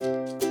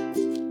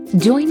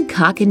Join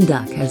Cock and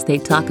Duck as they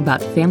talk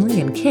about family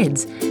and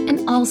kids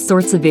and all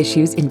sorts of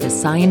issues in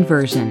Visayan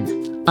version.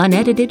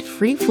 Unedited,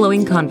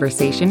 free-flowing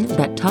conversation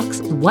that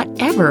talks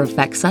whatever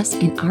affects us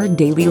in our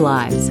daily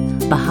lives.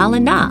 Bahala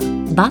na,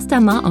 basta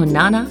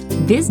maonana,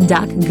 Viz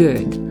Duck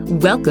good.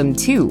 Welcome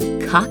to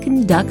Cock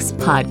and Duck's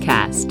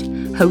podcast,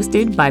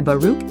 hosted by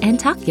Baruch and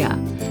Takya.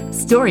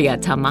 Storya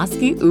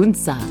Tamaski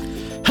Unsa.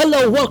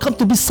 Hello, welcome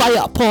to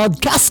Bisaya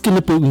Podcast. Kini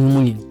po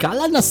yung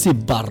igala na si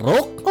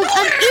Baruch. Ug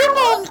ang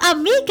imong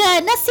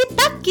amiga na si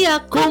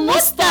Takya.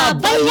 Kumusta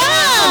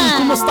bayan?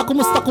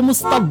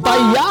 Kumusta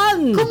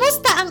bayan?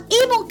 Kumusta ang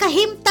imong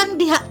kahimtang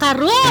diha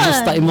karon?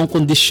 Kumusta imong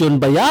kondisyon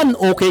bayan?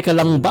 Okay ka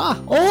lang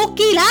ba?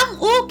 Okay lang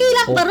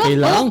Baruch. Okay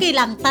lang? Okay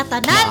lang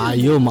tatanan.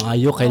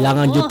 Maayo.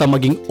 Kailangan Oo. yun ta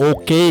maging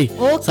okay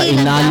sa Okay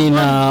lang inani yapon.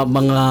 na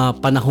mga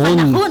panahon.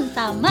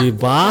 Tama.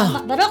 Diba?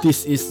 Tama, Baruch.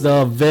 This is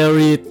the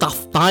very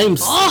tough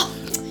times. Oh,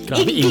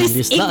 Grabe,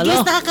 English na,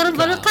 ano? na karon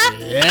Baruch ha?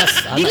 Yes,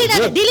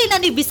 good. Dili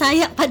na ni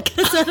Bisaya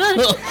podcast ron.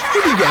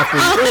 Hindi ako.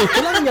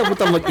 Kailangan niya po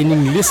ta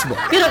mag-in-English ba?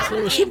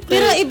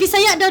 Pero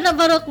ibisaya daw na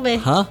Baruch be.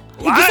 Ha?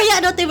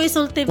 Ibisaya daw tayo may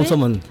sulti be. Kung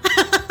man?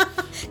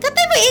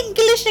 Katay mo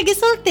English na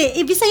gisulti,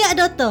 ibisaya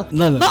daw to.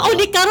 No.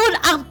 Mauni karon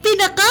ang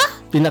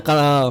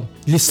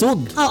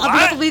Pinaka-lisod.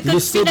 Ako may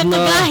Lisod na-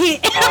 pinakagahi.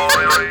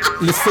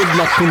 Lisod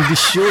na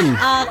kondisyon.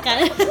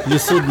 Okay.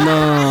 Lisod na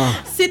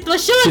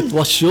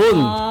Sitwasyon.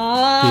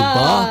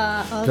 Diba?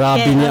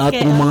 Grabe ni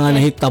atong mga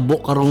nahitabo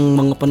karong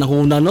mga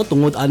panahon no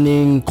tungod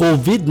aning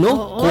COVID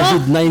no. Oo.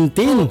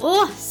 COVID-19.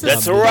 Oh,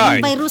 That's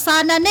right.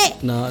 Virusana ni.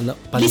 Na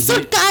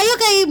Lisod kaayo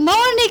kay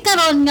mao ni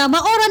karon nga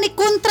maora ni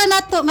kontra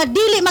nato nga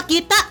dili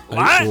makita.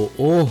 Ay,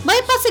 oo.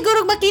 May pa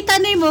siguro makita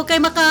nimo kay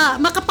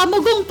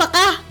makapamugong pa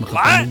ka.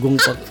 Makapamugong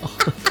pa.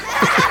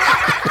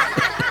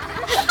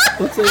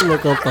 Unsay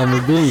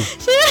makapamugong?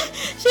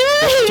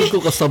 Hindi ko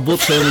kasabot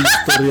sa yung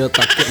istorya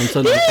takya. Unsa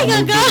na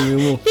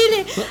pamugong mo? Dili.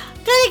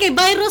 Kaya kay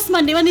virus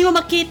man di man nimo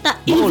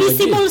makita. Oo,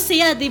 Invisible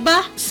siya, di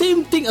ba?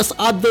 Same thing as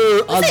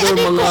other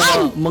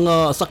mga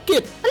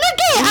sakit.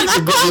 Lagi, ang Dili,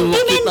 ako iba ang yung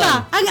timin makita. ba?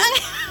 Ang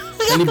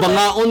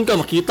Kanibangaon ka,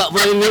 makita pa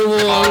rin mo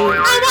ang...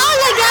 mao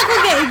lagi ako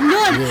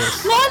gaignon. Yes.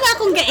 Mao na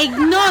akong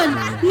gaignon.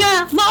 Nga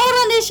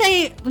maora ni siya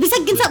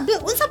bisag ginsa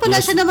unsa pa na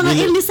siya ng mga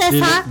illnesses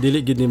ha? Dili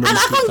gid mo Ang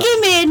akong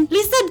gimin,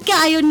 lisod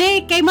kaayo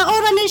ni kay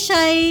maora ni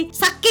siya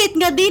sakit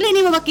nga dili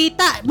nimo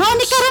makita. Mao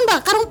ni karon ba?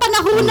 Karong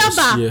panahon na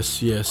ba? Yes.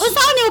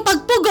 Unsa ni mo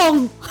pagpugong?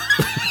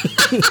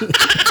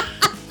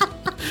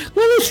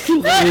 Wala siya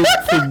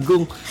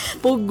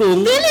pugong.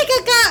 Dili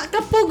ka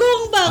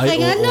kapugong ba kay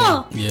oo. ngano?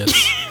 Yes.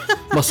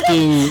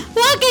 Masking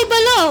Wa kay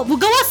balo,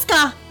 mugawas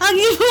ka. Ang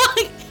imo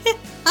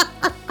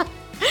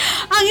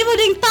ang imo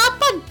ding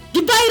tapad.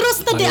 Gi-virus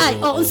na di ay.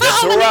 oo. Unsa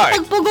That's man right.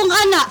 ang pagpugong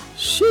ana?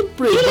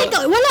 siyempre Dili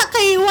ka wala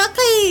kay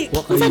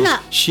unsa na?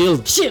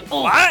 shield. Shit.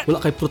 Oh. What? Wala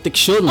kay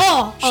protection.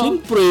 Oo.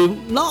 Siyempre,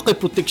 na kay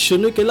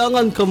protection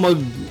kailangan ka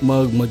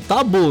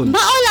magtabon.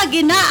 Mao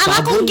lagi na ang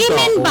akong Tabon ka,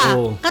 gimin ba?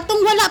 oo.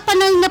 Katong wala pa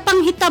nang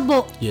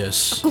napanghitabo.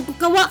 Yes.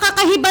 Kawa ka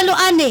kahibalo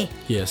ani.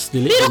 Yes.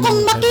 Dili Pero ka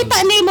kung mag- makita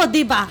nimo,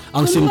 di ba?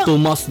 ang Kung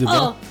simptomas, di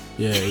ba? Oo.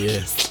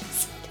 Yeah.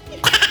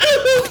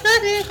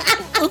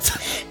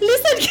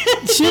 Listen ka.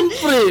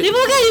 Siyempre. Di mo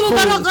ka, di mo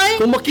barangay?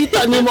 Kung makita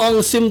niyo ang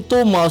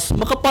simptomas,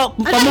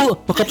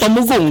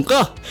 makapamugong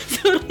ka.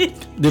 Sorry.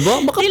 'Di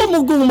ba?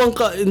 Makapamugong man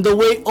ka in the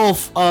way of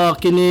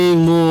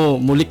kining mo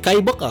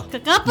mulikay ba ka?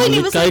 Kakapoy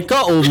ni Mulikay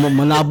ka o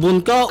manabon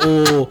ka o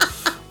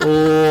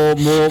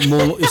mo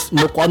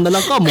kuan na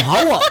lang ka,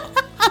 mohawa.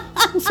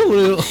 So,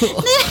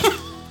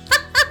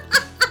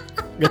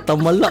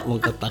 gatamala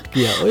mong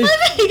katakya. Oy.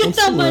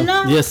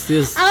 Gatamala? Yes.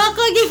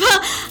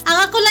 Ang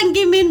ako lang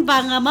gimin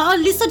ba nga mao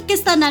lisod kay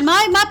tanan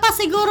mapa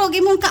siguro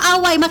imong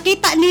kaaway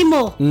makita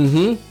nimo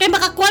kay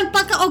makakuan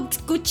pa ka og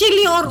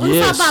kutsilyo or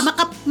unsa Yes. ba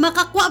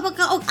makakuha pa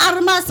ka og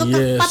armas o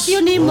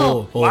patyo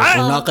nimo Kung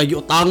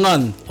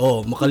nakayutangan,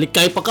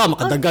 makalikay pa ka,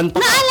 makadagan pa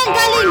ka. naalang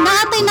galing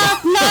naatay na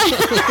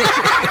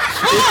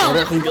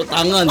Para kung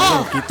yutangan,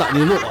 kita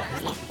nimo.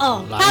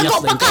 tago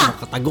pa ka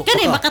makatago pa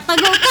kani ka.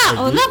 makatago ka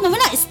o na mo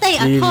na stay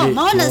at home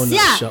mao na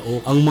siya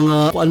Ang mga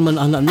kuan man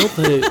ana no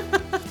kay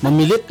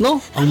mamilit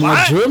no, ang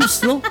mga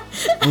germs no,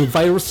 ang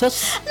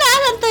viruses.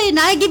 naalang to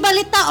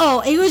nagibalita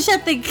ingon siya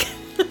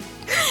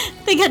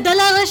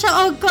tigadala na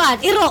siya og kuan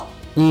iro.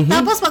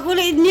 Tapos pag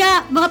uli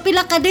niya, mga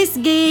pila ka days,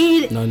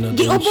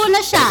 giubo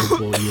na siya.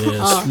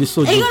 Yes,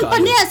 lisod yung Ayun pa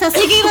niya,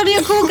 sige rin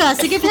yung hugas.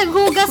 Sige pa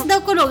hugas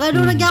daw ko,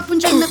 ano nagyapon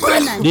siya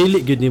nakunan.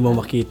 Dili gid nimo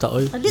makita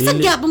oy. Di sa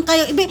gyapon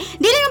kayo.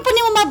 Dili naman po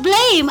niyo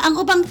ma-blame ang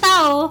ubang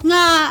tao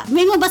nga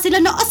may ba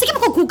sila na, sige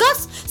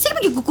maghugas.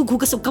 Sige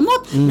maghugas og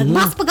kamot.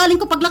 Nagmask pa galing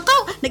ko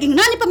paglakaw. Naging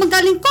nani pa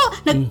magaling ko.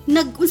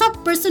 Unsa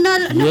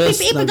personal Yes,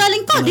 PPE pa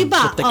galing ko, di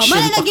ba? protection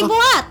Mali pa ka.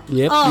 nagibuhat.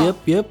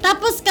 Yep.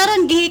 Tapos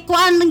karon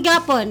gihikuan ng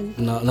gyapon.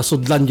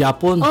 Nasudlan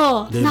gyapon.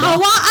 Diba?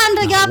 Nahawaan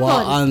ra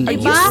gyapon. Are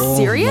you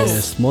serious?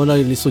 Yes, mo na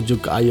lisod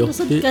jud kaayo.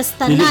 Lisod kas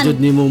tanan. Dili jud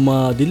nimo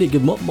dili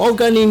gid mo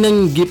gani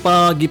nang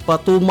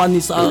gipatuman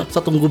ni sa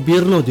tong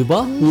gobyerno, di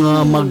ba? Nga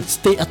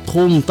mag-stay at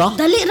home ta.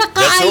 Dali ra That's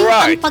kaayo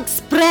right. ang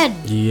pag-spread.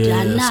 Yes,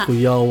 Yan na.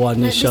 kuyawa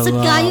ni siya Lisod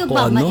nga kayo ba?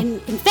 ba, no?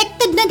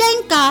 infected na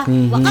dayon ka,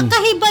 wa ka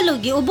kahibalo,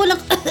 giubo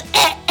lang.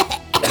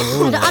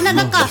 Ana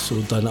na ka.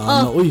 Resulta na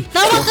ana. Uy.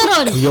 Tawa ka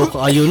ron. Ayaw ka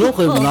ayo no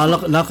kay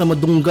naka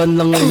madunggan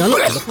lang ngayon ano.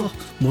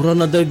 Mura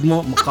na dahil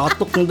mo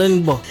makatok na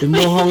din ba.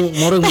 Imuhang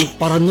murag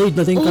paranoid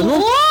na din ka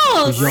no.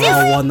 Oo.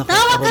 Yawa na ka.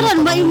 Tawa ka ron.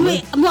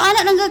 Mo ana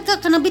nang ka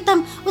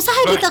kanabitang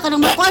usahay bitaw ka nang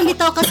makuan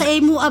bitaw ka sa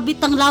imo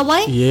abitang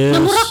laway. Yes.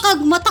 Na mura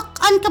kag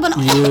matak-an ka ba na.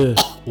 Yeah.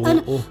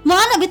 Ano, Oo. mo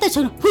ana bitaw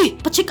siya. Huy,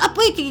 pa-check up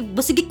uy kay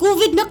basigi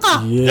COVID na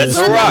ka. Yes.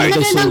 That's right.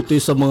 Kasulti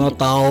sa mga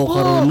tao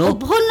karon no.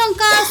 Ubhon lang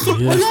ka,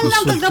 sipulan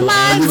lang busog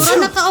kagamay. ka. Mura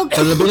na ka og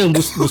Talabi lang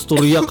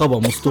musturya ka ba?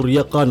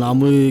 Musturya ka na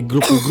amoy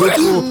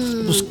grupo-grupo.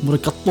 Tapos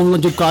murag katong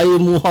lang jud kayo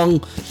muhang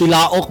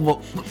tilaok ba.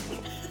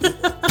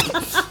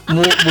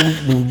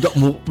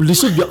 mo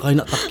lisod ya kay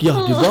na takya,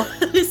 di ba?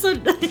 lisod.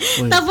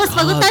 Oy, Tapos God.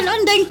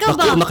 pagutanon din ka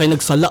ba? Dako na kay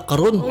nagsala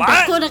karon.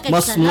 Dako na kay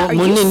Mas sala.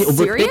 mo ni you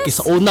overtake serious?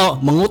 sa una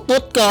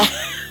mangutot ka.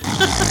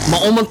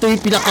 Mauman to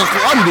yung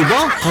pinakakuan, di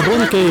ba?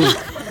 Karon kay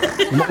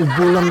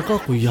maubulan ka,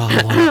 kuyawa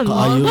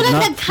kaayo Walang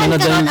na daghan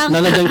karon ang-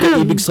 nanadan ka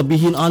ibig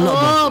sabihin ana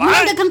ba? Oh,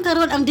 mga daghang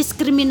karon ang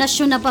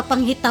diskriminasyon na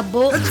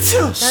papanghitabo.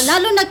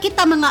 Lalo na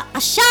kita mga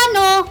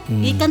Asyano,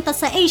 ikan ta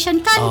sa Asian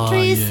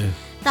countries.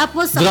 yeah.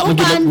 Tapos sa Dira man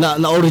uban, gid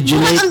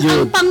na-originate ang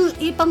yun.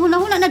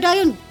 ipanghuna-huna na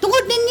dayon.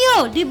 Tungod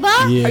ninyo, di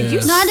ba? Yes. Are you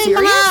Na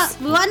mga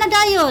buwa na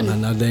dayon.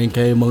 Nanadayin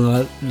kay mga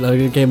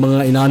lagi kay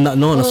mga inana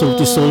no,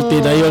 nasulti-sulti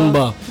dayon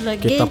ba.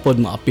 Lagi. Kita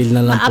pod maapil na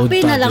lang pod Maapil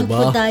ta, na lang diba?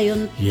 po dayon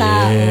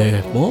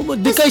Yeah. Mo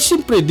di kay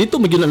siyempre dito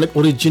magina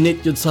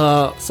nag-originate yun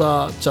sa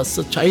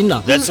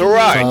China. That's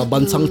right. Sa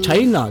bansang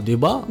China, di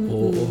ba?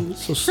 Oo.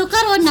 So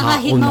karon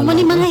Saon na mo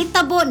ni lang, mga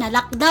hitabo na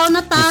lockdown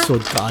na ta.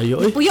 Isod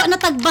kaayo eh. Puyo na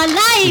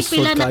tagbalay,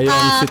 Isod pila na kayo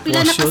ang pila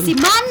na sitwasyon.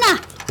 kasimana.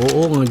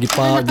 Oo, nga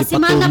Nakasimana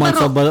gipatuman pero-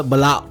 sa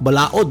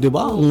balaod, di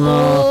ba? Nga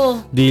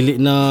dili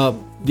na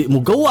di mo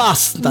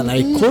gawas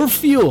tanay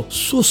curfew.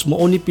 Sus,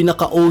 mao ni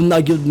pinakauna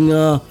gyud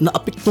nga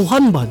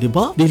naapektuhan ba, di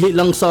ba? Dili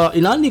lang sa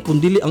inani kun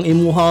dili ang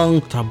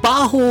imuhang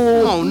trabaho.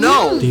 Oh,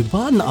 no. Di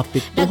ba Daghan na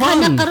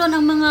naapektuhan? karon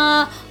ang mga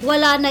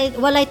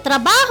walay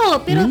trabaho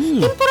pero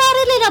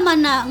temporarily naman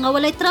na nga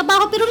walay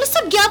trabaho pero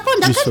lisod gyapon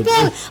daghan Lisod, pa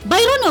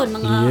bayro nun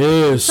mga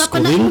Yes, sa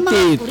panahon ng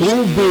kuryente, mga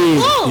tubig,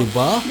 Oo,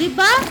 diba?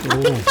 Diba?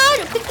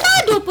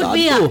 Apektado po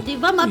biya.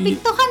 Diba?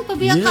 Maapektuhan po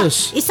biya ka.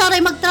 Yes. Isa ray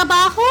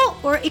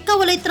magtrabaho or ikaw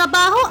walay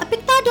trabaho,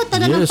 apektado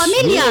tanan ng Yes,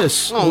 pamilya. yes.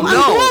 Oh, Kung ang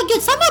no. duwa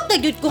gyud samot na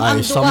gyud kung ang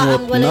Ay, duwa samot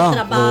ang walay na.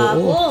 trabaho.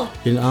 Oo.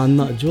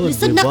 Inana jud,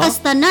 Lisod di na ba?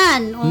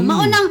 kastanan. O,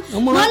 maunang,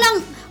 Ang mga- maunang,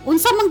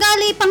 unsa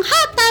manggali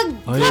panghatag.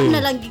 Ay. Grab na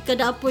lang gid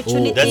kada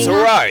opportunity. That's nga.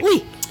 right. Uy,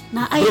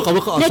 na ay, Pero kawa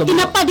ka, na asa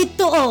tinapa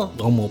dito oh.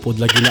 Ang mo pod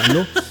lagi na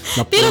no.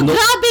 Pero Napuno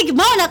grabe,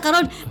 mao na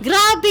karon.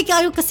 Grabe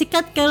kayo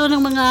kasikat karon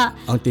ng mga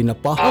ang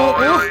tinapa.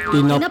 Oo.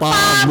 Tinapa,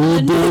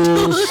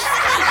 noodles.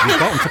 Di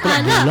ba? Ang sa pala,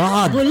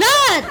 bulad.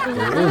 Bulat.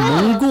 Oo,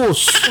 manggos.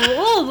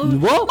 Oo.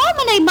 Diba? Mao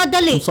man ay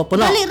madali. Unsa pa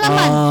na? Dali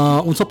raman.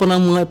 Unsa pa na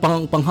mga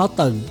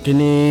panghatag?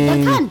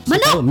 Kining Daghan,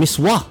 manok.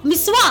 Miswa.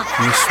 Miswa.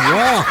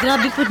 Miswa.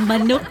 Grabe pud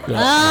manok.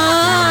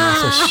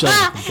 Sa siya.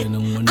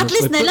 Ganang manok. At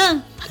least na lang.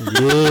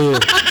 Yeah.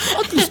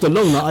 At least na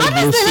lang na ay At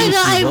least na lang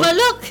na ay diba?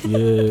 manok.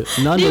 Yeah.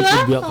 Nanay Diba? ko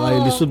biya kay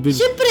Oo. lisod bil.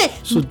 Siyempre,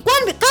 Sud-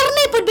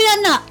 karne pud biya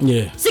na.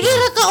 Yeah. Sige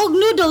ra ka og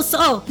noodles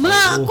oh. Mga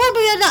kuan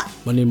biya na.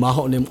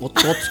 Manimaho na yung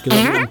otot.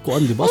 Kailangan ang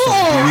kuan, di ba? Sa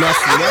Oo. bilas,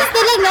 di ba? At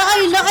least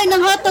na ay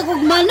nang hatag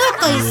og manok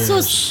kay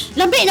sus.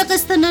 Lambi na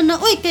kastanan na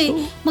oy kay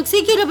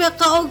magsige na biya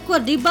ka og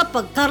kuan di ba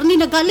pag karne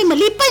na gali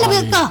malipay na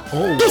biya ka.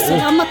 Oo, Di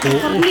salamat kay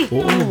karne.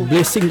 Oo,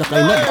 blessing na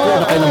kayo na. Ito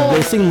na kayo ng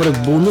blessing. Marag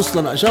bonus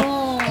na siya.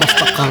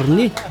 Basta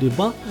karne, di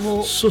ba?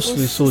 Sus,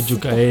 lisodyo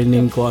kayo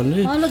ning ko ano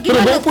eh. Lagi Pero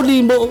na- ba po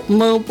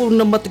po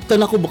na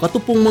matiktan ako, baka ito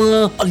pong mga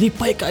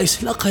alipay kayo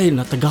sila kayo,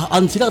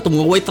 natagaan sila, itong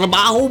mga way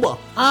trabaho ba?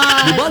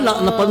 Ay, Di ba?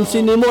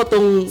 Napansin mo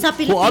itong Sa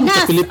kuan Pilipinas.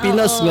 sa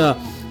Pilipinas Oo. nga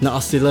na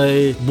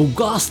sila'y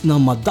bugas na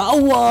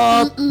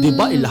madawat, di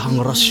ba? Ilahang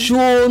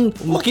rasyon.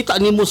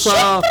 Makita nimo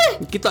sa,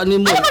 makita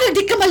nimo, Ano man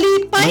di ka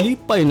malipay?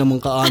 malipay naman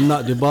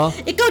kaana, di ba?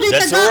 Ikaw din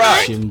That's taga.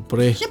 right.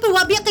 Siyempre. Siyempre,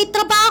 wabi kay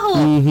trabaho.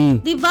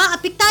 Di ba?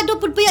 Apektado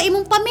po ba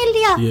imong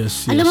pamilya?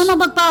 Yes, Alam yes.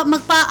 mo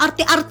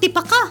magpa-arte-arte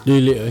pa ka.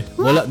 Dili eh.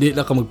 Wala, di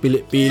na ka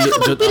magpili-pili. Di na ka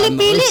Jud,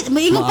 magpili-pili. ano, eh.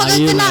 Maingon pa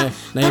Maayo ka na.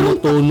 Na yung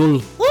tunol.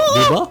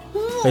 Di ba?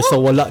 Kaysa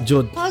wala,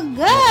 Jod.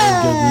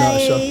 Jud na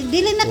siya. Agay.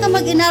 Dili na ka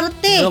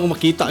mag-inarte. Kaya kung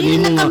makita Dili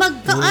nimo na ka nga-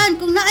 magkaan.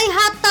 Kung naay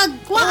hatag,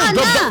 kuhaan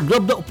na.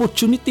 Grab the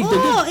opportunity.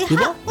 Oo, Di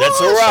ba? That's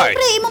right.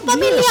 Siyempre, imong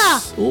pamilya.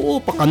 Yes. Oo,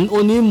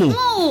 pakanon nimo.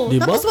 Oo, Di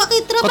ba? tapos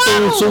wakay trabaho.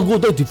 Katong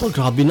sugod ay, di ba?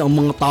 Grabe na ang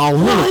mga tao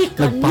na. Ay,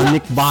 kana.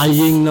 Nagpanic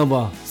buying na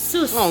ba?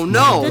 Sus. Oh,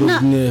 no.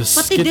 Kana.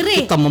 Goodness. Pati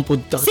dire. Kita man po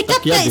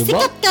Sikat takya, di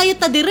ba? sikat kayo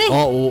ta dire. Oo,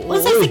 oo,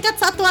 Unsay oy. sikat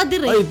sa ato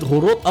dire? Ay,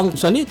 hurot ang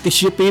sani,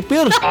 tissue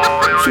paper.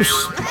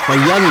 Sus,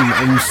 payan,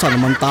 unsa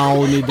naman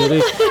tao ni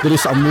dire. Dire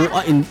sa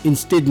amua,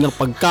 instead nga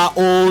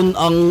pagkaon,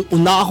 ang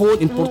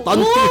unahon,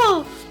 importante.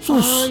 Oo.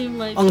 Sus, Ay,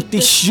 my ang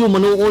tissue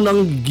manoon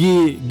ang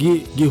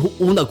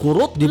gihuunag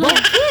hurot, di ba?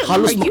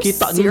 Halos Are you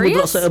makita niyo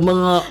serious? sa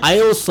mga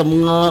aisles, sa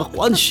mga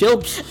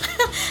shelves.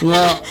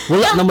 nga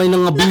wala na may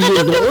nga bilyo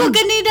Nakadamdam ko doon.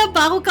 ganina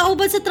ba ako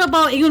kauban sa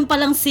trabaho, ingon pa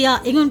lang siya,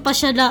 ingon pa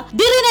siya na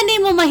dili na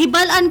nimo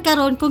mahibalan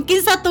karon kung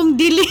kinsa tong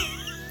dili.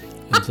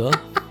 Unsa?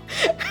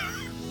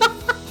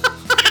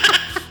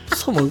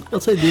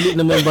 Sa dili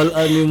na may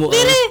balaan nimo.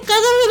 Dili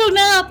kasabi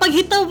na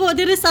paghitaw mo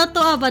diri sa ato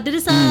aba, diri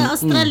sa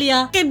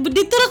Australia. Kay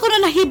dito ra ko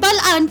na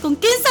nahibalan kung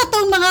kinsa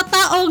tong mga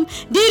taong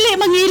dili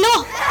manghilo.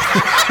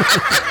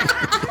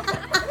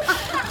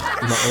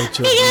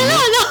 Maocho. Kaya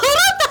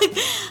nahuratag.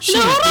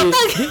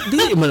 Nahuratag.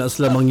 Di man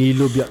sila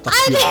mangilo biya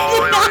Ay, takya.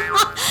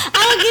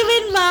 ang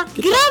given ba?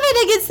 Grabe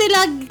na gid sila.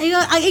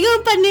 Ang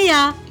ingon pa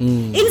niya,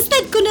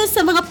 instead ko na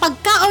sa mga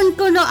pagkaon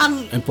ko no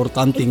ang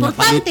Importante nga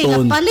importante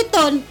nga paliton.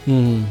 paliton.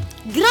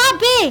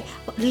 Grabe!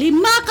 5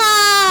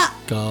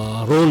 Ka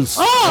rolls.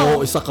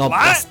 Oh. O isa ka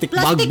plastic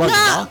bag plastic ba, na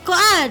diba?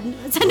 kuan.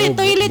 Sa ni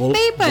toilet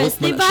papers,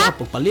 di di ba?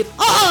 Pagpalit.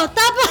 Oo,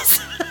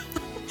 tapos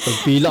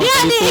Pagpila ang diya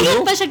palito, ni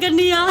no? pa siya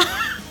ganiya.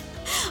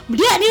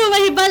 Diya ni mo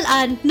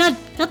mahibalan na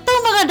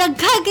katong mga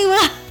dagkagay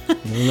wa.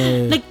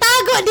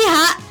 Nagtago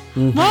diha.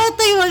 Mo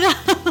to yung mga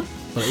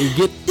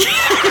Paigit.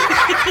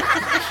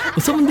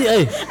 Isa man di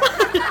ay.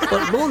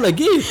 Ano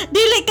lagi?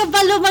 dili ka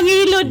balo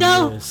manghilo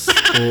daw. Yes.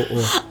 Oo.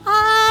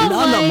 Ah,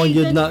 Inaana man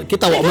yun na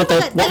kita wa man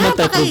tayo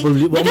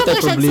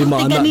problema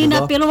ana, ganina,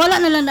 diba? pero wala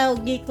na lang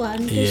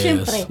naugikuan. Yes,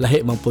 Siyempre. lahi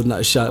man po na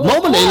siya. Mao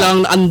man na ilang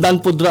andan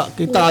po dra.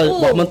 Kita,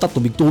 Oo. wa man ta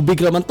tubig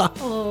ra man ta.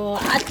 Oh,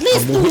 at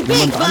least Kabuhi tubig.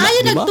 naman ta, Maayo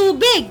anak, diba?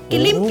 nagtubig.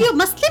 Kilimpyo,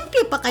 mas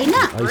limpyo pa kay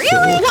na. Ay, so,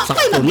 Wa sakto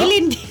kay na.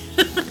 mabilin.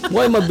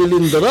 Way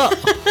mabilin dara.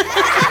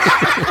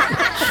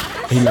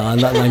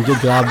 Inaana lang yun.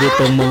 Grabe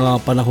tong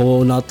mga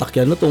panahon na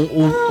takyan na tong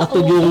ato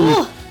yung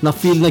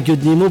na-feel na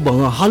gyud nimo ba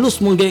nga halos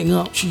mong gay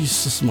nga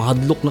Jesus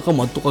mahadlok na ka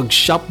madto kag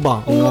shop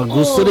ba nga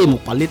grocery mo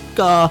palit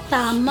ka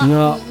Tama.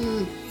 nga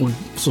mag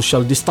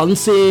social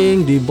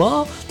distancing di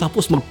ba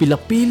tapos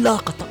magpila-pila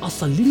kataas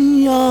sa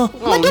linya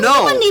Madam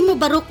naman ni mo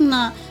barok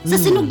na sa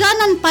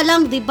sinugdanan pa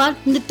lang, di ba?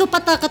 Dito pa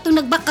ta katong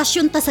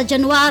nagbakasyon ta sa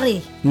January,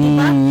 di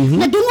ba?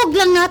 Nadungog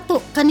lang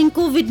nato kaning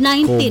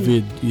COVID-19.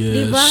 COVID, yes.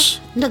 Di ba?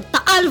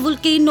 Nagtaal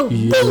volcano.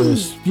 Boom!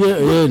 yes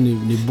yeah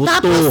ni buto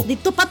Tapos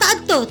dito pa ta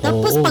adto.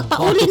 Tapos Oo.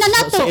 pagpauli na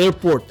nato. Sa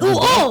airport, di ba?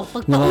 Oo,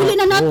 pagpauli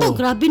na nato. Oo.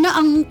 Grabe na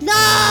ang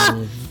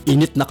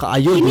init na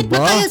kaayo, di Init na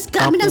ba? kayo.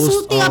 Grabe na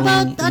sulti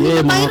about ano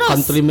na mga virus.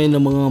 countrymen na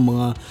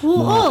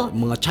Oo.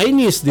 mga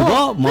Chinese, di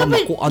ba?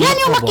 Grabe. Yan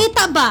yung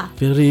makita ba?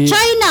 Very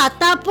China,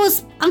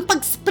 tapos ang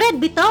pag-spread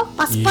bitaw,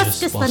 paspas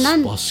yes,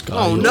 kastanan. paspas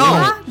kayo.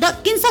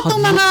 Kinsa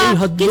tong Hadlok, mga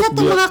hadlok kinsa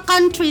tong biya. mga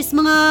countries,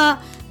 mga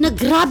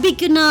nagrabe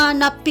ko na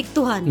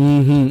napiktuhan.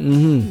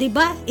 Di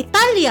ba?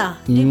 Italia,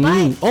 di ba?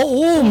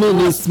 Oo,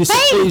 may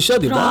Spain. Asia,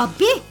 di ba?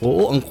 Grabe.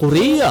 Oo, ang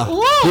Korea.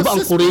 Oo, di ba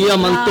ang sus, Korea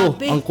man to?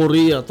 grabe. Ang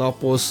Korea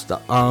tapos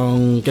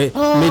ang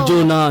Oo.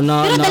 medyo na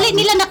Pero dali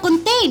nila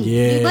na-contain.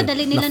 Yeah. Di ba?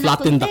 Dali nila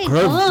Na-flatten the na-contain.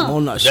 curve. Oo. Mao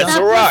na siya. That's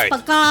Tapos alright.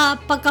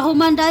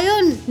 pagkahuman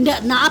dayon,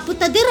 naapot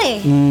ta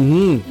dire.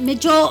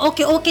 Medyo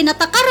okay na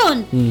ta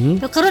karon.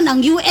 Pero karon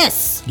ang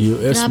US.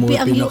 US mo Grabe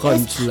ang pinaka-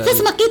 US.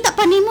 Tapos makita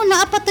pa nimo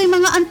na apat yung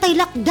mga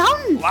anti-lockdown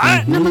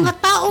na mga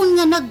taon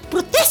nga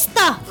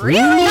nagprotesta.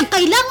 Na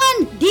kailangan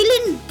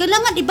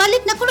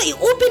ibalik na kuno,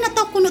 iubi na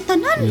taw kuno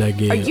tanan.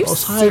 Lagi. Are you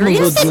Usahay mo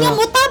good Instead nga na.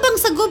 mutabang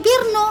sa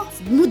gobyerno,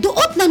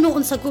 muduot na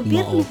noon sa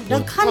gobyerno. Maupod.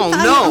 Daghan Oh,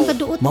 kaayo no. ang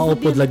kaduot sa Maupod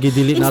gobyerno. lagi,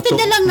 dili nato- Instead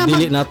na lang na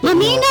dili nato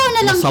maminaw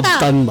na lang ta.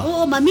 masabtan ba?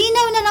 Oo,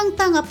 maminaw na lang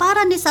ta nga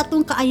para ni sa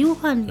atong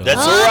kaayuhan.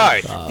 That's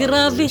alright.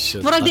 Grabe.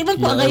 Murag di man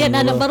ko ang ayan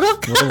na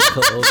barok.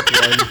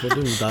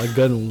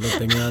 Dagan ang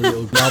tingali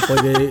og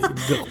napagay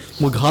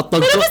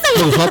maghatag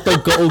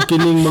ka og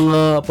kining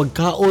mga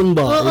pagkaon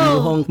ba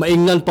imuhang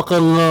maingan pa ka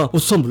nga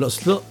usam wala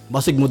sila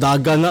basig mo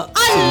dagan na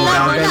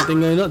dagan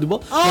tingay na di ba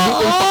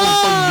Mabuon pa og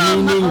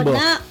paglining ba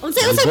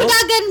Unsay Diba?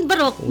 mudagan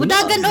barok?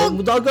 Mudagan og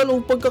mudagan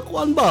og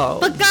pagkakuan ba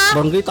Pagka-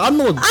 barangay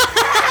tanod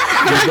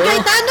barangay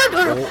tanod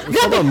or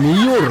grabe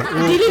mayor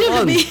dili na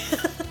kami.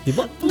 di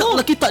ba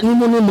nakita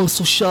nimo ni mga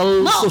social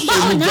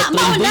media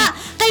trending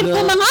Kay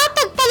kung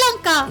manghatag pa lang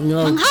ka,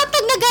 Yeah.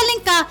 manghatag na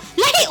galing ka,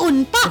 lahiun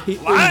pa.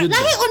 Lahiun yun.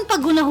 Lahiun pa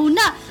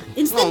gunahuna.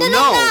 Instead Oh, na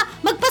lang no. na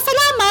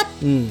magpasalamat,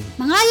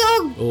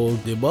 mangayog. oh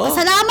di ba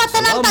Salamat na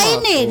lang tayo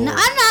ni. Oh. Na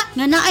anak,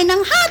 nga naay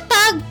ng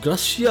hatag,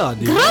 grasya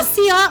di ba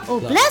grasya o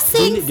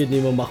blessings. Dili gid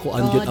nimo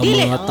makuan Oh, gyud ang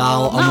dili. mga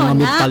tao, Oh, ang mga mao na.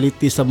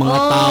 mentality sa mga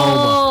tao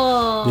ba.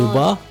 Di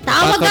ba?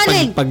 Tao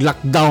magaling. Pag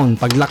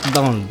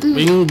lockdown.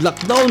 Yung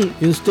lockdown,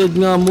 instead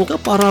nga mo ka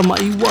para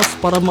maiwas,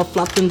 para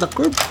ma-flatten the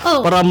curve, Oh.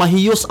 para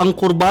mahiyos ang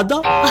kurbada,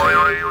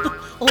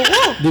 Oo.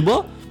 di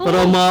ba?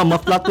 Para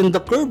ma-flatten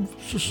the curve.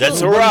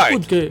 That's alright.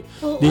 Kay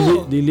Oo.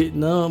 dili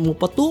na mo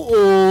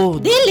patuo.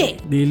 Dili.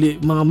 Dili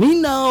mga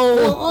minaw.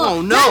 Oo. Oh,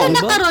 no. Lalo na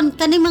Diba? karon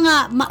kani mga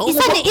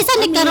isa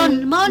ni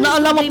karon mao na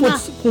Naalama po, problema.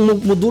 kung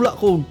mudula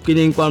ko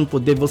kining kuan po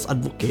devil's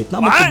advocate, na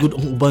What? magugud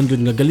ang uban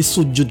gyud nga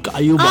galisod jud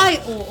kaayo ba. Ay,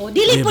 oo.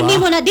 Dili po Diba?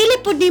 nimo na, dili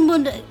po di mo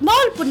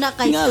maul po na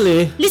kay.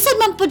 Tingali. Lisod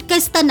man po kay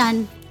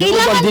tanan. Kailangan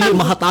Kailangan dili man-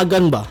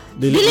 mahatagan ba?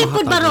 Dili po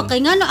baro kay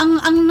ngano ang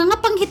nga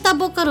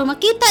panghitabo karon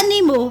makita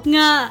nimo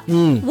nga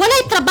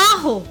walay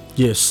trabaho.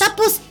 Yes.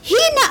 Tapos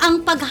hina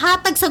ang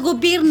paghatag sa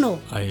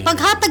gobyerno. Ay.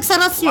 Paghatag sa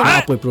rasyon.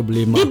 Wala po'y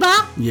problema. Di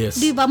ba? Yes.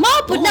 Di ba?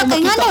 Maapod Oo, na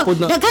kay makita ngano. pod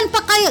na. Daghan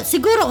pa kayo.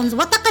 Siguro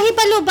wata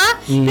kahibalo ba?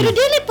 Pero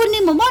dili po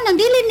nimo mo nang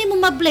dili nimo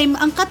ma-blame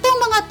ang katong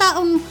mga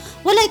taong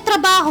walay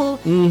trabaho,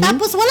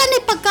 tapos wala ni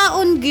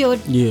pagkaon gyud.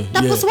 Yeah,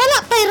 Tapos yeah. wala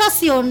pay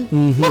rasyon.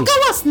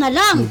 Magawas na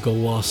lang.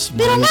 Gawas.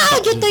 Pero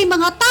naagyo to'y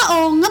mga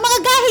tao nga mga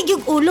gahig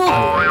yung ulo.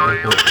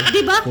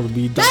 Di ba?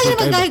 Forbida Dahil sa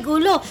mga tayo. gahig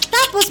ulo.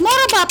 Tapos,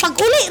 mora ba, pag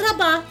uli ra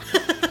ba?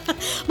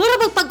 Mora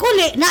ba pag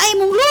uli, na ay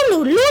mong lolo,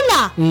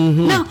 lula,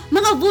 na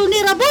mga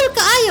vulnerable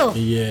kaayo.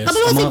 Yes.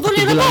 Kabalo Ang si mga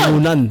vulnerable.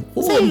 katigulamunan.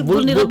 Say,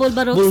 vulnerable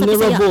ba ro sa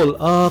Vulnerable.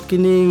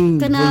 Kining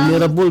Kana-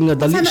 vulnerable nga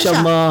dali Sana siya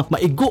siya?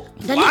 maigo.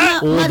 Dali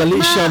Dali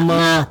siya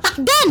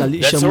matakdan. dali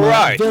siya That's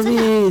right. Dali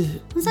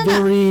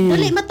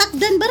very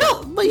matakdan ba ro?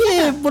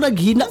 Baye, murag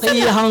hina kay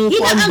hang Hina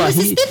kuan ang ba?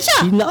 resistensya.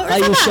 Hina Or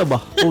kayo sana? siya ba?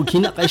 O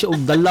hina kayo siya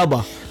og dala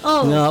ba?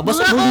 Oh, Nga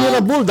basta mga-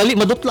 vulnerable, dali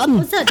madutlan.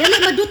 Unsa, dali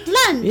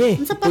madutlan. Eh,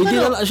 Unsa pa pwede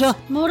ba ro? na siya.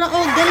 Mura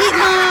og dali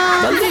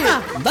Dali, unsa ka?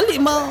 dali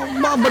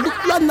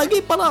madutlan lagi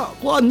para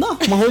kuan na,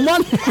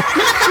 mahuman.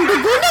 Mga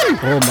tandugunan.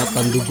 Oh,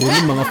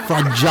 matandugunin mga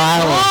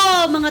fragile.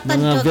 Oh, mga Mga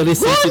tandugunan. very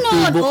sensitive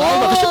kay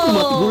ba kasi kung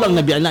mga tigulang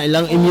nabiya na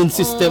ilang immune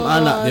system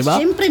ana, di ba?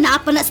 Siyempre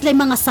naapa na sila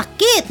yung mga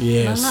sakit.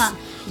 Yes. Mga,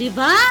 di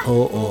ba?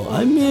 Oo,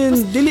 I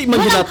mean, dili man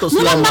ginato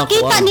sila Murang mga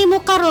makita kuan. nimo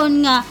karon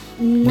nga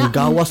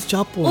Gawas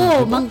chapo.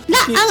 Oh, di ba?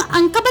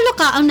 ang kabalo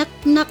ka ang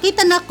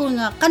nakita nako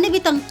nga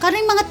kanibitang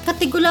kaning mga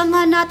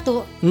katigulangan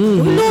nato.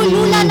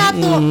 Lula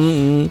nato.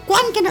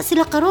 Kuan kana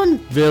sila karon.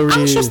 Very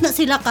Anxious na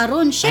sila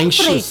karon. Syempre.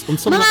 anxious.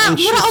 Unsa man Mga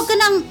anxious? mura og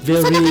kanang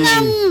Very sana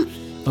kanang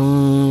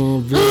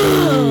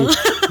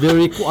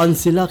very kuan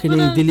sila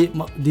kining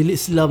dili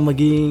sila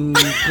maging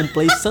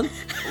complacent.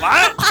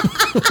 What?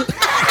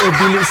 O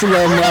dili sila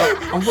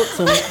ambot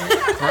sa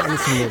ano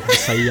sila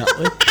saya.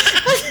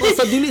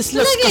 Basta dili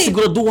sila Lagi.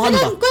 kasiguraduhan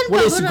ba? Kuan pa,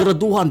 Wala mura.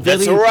 siguraduhan.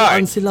 Very That's right.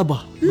 kuan sila ba?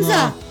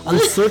 Unsa?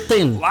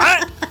 Uncertain.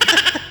 What?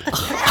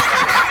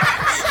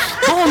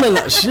 Oo na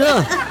nga siya.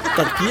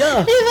 Takya.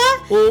 Diba?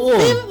 Oo.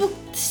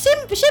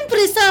 Siyempre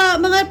sa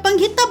mga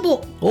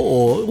panghitabo.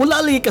 Oo. Wala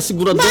lagi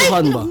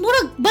kasiguraduhan ba?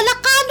 Murag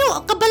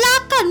balakano,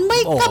 kabalakan,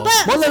 may Oo.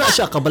 Wala na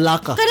siya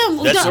kabalaka.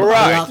 Karang That's uga,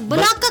 right.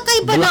 balaka kay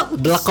bala.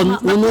 Balakon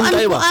unong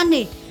kayo ba?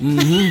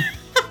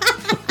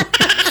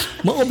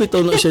 Mao bitaw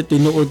na siya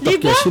tinuod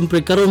takya. Diba?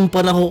 Siyempre karon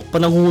panahon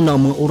na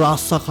mga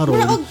orasa karon.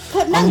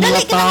 Ang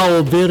mga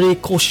tao very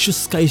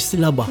cautious kay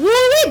sila ba?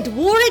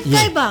 Worried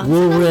kay ba?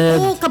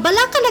 Worried. Oh,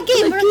 kabalaka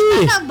lagi, Lagi. murag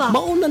na ba?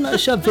 Mauna na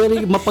siya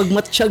very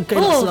mapagmatsyag kay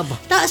na sila ba?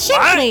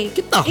 Siyempre,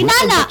 Kita,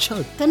 inana,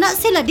 mapagmatsyag. kana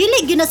sila,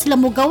 dili gina sila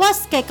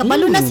mugawas kay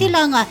kabalo na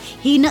sila nga,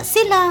 hina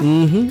sila.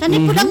 Kani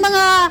po ang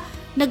mga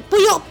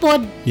nagpuyo pod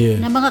Yeah.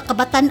 na mga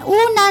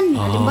kabatan-unan,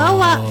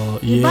 halimbawa,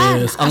 diba?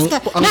 Yes. Ang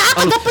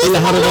naakagapoy sa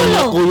ilaharan mga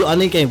na lolo. kuyo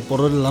ani kay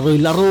puro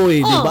laroy-laroy,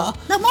 di ba?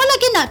 Na mo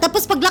lagi na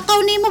tapos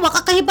paglakaw nimo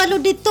waka kahibalo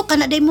dito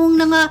kana day mong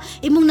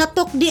imong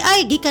natok di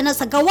ay gikan na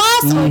sa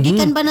gawas or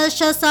gikan ba na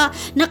siya sa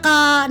na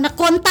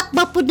contact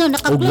ba pud na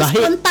naka O close lahi.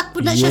 contact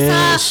pud na siya sa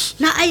Yes.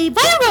 na ay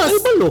virus. Ay,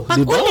 balo, Pag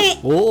di ba? uli,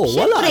 Oo,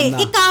 wala syempre, na.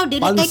 ikaw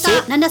dili kay ka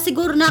Pansit. na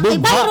nasiguro na kay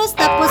Bugha. virus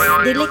tapos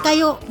dili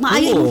kayo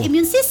maayo Oo. imong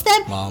immune system.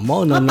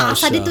 Mao na na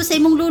Mapaasa siya. dito sa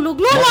imong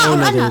lulog-lula Mao or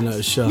na ana. din na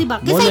siya. Di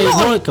ba? Mo Kasi na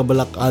noon, mo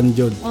kabalakan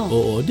jud.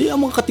 Oo, di ang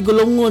mga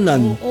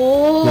katigulungonan.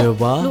 Oo. Di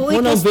ba? Luoy Mo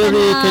na kas very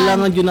tanan.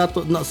 kailangan gyud nato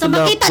na sa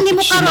sila. makita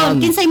nimo karon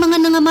kinsay mga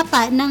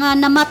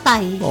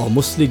namatay. Oh,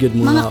 mostly gud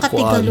Mga mga kuan.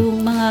 katigalong,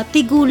 mga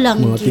tigulang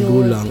Mga gyud.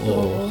 tigulang,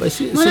 oo.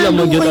 Kasi Mga sila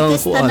mo gyud luoy ang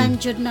kas kuan. tanan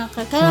jud na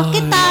kaya Ay,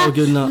 kita oo,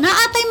 gyud na.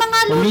 naatay mga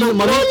Mami- lula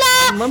mami-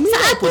 sa mami-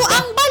 ato punta.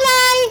 ang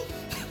balay.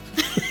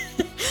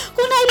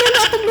 Kung nailolo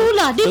atong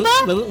lula, di ba?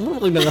 Mo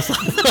kay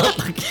nangasama.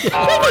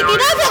 Pwede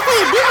ginabi ako,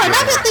 di ba?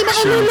 Nabi tayo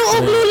mga lulo o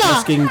lula.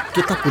 Masking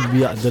kita pud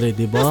biya dire,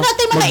 di ba? Mas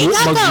natin mga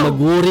igagaw.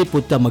 Maguri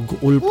pud ta,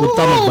 mag-uul pud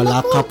ta, Oo,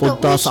 magbalaka magpunta. pud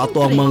ta sa ato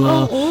ang Siyempre. mga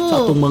Oo. sa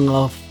atong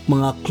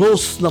mga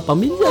close na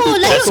pamilya. Oo,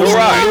 dito. layo Sa niya.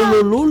 mga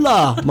lolo-lula,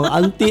 mga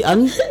auntie,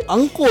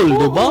 uncle,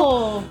 di ba?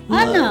 Oo.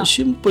 Ana.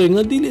 Siyempre,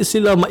 nga dili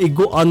sila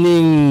maigo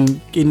aning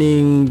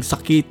kining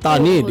sakita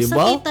ni, di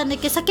ba? Sakitan ni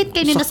sakit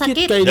kay ni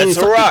nasakit. kay ni That's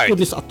sakit right. po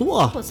ni sa ato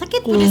ah. Oo, sakit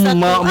po Kung ni sa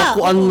atua,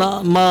 makuan oo.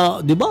 na,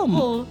 di ba?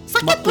 Oo.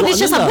 Sakit po Makuan ni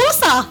siya sa nila.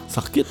 bulsa.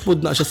 Sakit po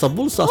na siya sa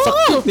bulsa.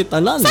 Sakit ni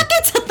tanan.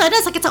 Sakit sa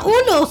tanan, sakit sa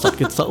ulo.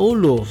 Sakit sa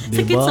ulo, di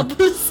Sakit ba? sa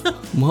bulsa.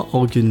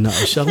 Mao yun na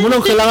siya.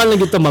 Munang kailangan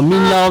lang kita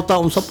maminaw ta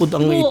unsa pud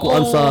ang Oo.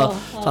 ikuan sa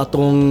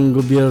atong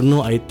gobyerno,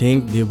 I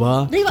think, di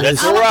ba? Di ba?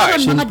 That's Awa right.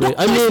 karon, mga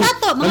doctors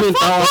nato, mga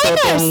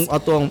frontliners.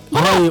 atong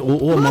ay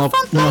oo, mga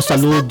frontliners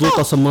saludo nato.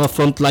 ta sa mga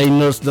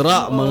frontliners dira,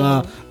 mga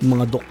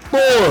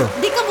doktor.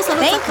 Di ka mo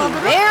Salamat Thank sa you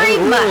cover. very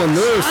much.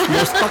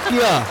 Nurse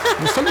Takia.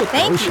 Masagot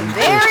Thank you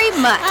very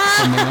much.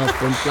 Sa mga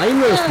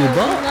frontliners, di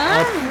ba?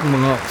 At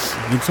mga,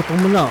 ginsa pa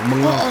muna,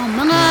 mga Oo,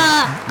 mga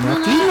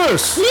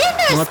cleaners.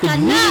 Cleaners Mga ka na.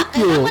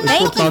 tignikyo. Kailangan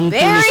Thank you Importante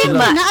very na sila.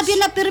 much. Naabi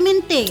na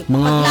permente.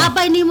 Mga-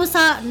 Paglabay nimo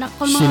sa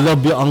Sila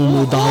biya ang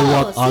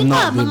mudawat,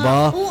 anak, di ba?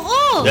 Oo.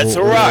 That's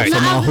Oo, right. Sa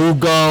mga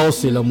hugaw,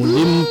 sila mo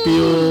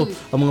limpyo.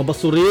 Ang mga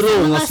basurero,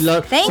 nga sila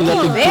Thank sila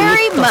you tigtulot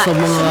very ka sa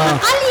much. mga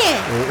Kalye.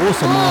 Oo,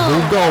 sa mga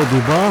hugaw,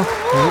 di ba?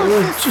 Oo,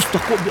 sus,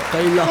 ako,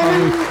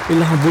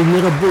 ilahang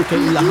vulnerable, kay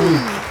ilahang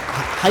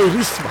high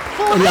risk ba?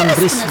 Oo, Ilang high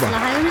risk risk na ba? sila,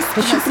 high risk Kasi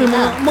na syempre, sila.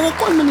 mga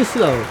kuan man ni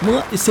sila,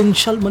 mga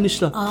essential man ni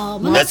sila.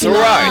 Mga That's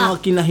right. Mga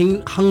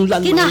kinahanglan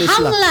man ni sila.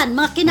 Kinahanglan,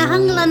 mga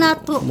kinahanglan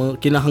nato. Mga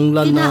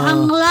kinahanglan na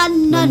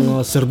Kinahanglanan.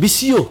 mga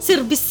serbisyo.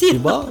 Serbisyo.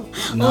 Diba?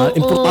 Na Oo.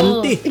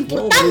 importante.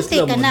 Importante Oo,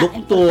 ka mga na.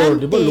 doktor,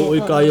 di ba? Luoy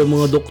kayo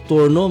mga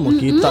doktor, no?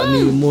 Makita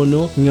ni mo,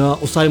 no? Nga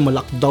usay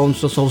ma-lockdown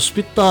sa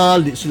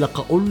hospital, di sila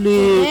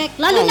kauli. Correct.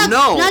 Lalo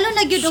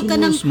na gyud og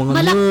kanang Sus, mga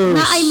malak nurse.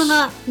 na ay mga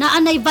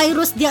naanay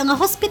virus diya nga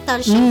hospital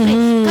syempre.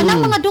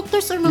 Kanang mga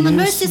doctors or mga Yes,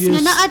 nurses yes.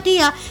 nga naa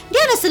diya,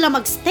 diya na sila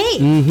magstay.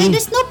 Kaya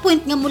there's no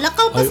point nga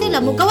mulakaw pa Ay, sila,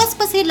 oo. mugawas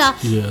pa sila.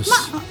 Yes.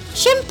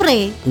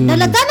 Syempre,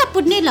 dala-dala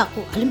pud nila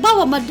ko.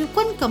 Halimbawa,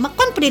 madukon ka,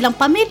 makon pa nilang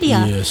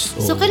pamilya. Yes,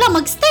 So oo. kailangan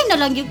magstay na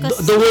lang yung kasi.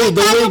 The way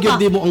Kaya gyud ba?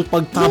 di mo ang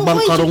pagtabang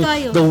Luoy gyud karong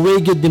kayo. the way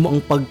gyud di mo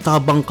ang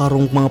pagtabang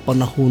karong mga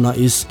panahona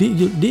is di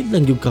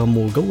lang gyud ka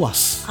mo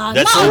gawas.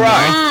 That's mao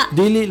alright. na.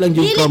 Dili lang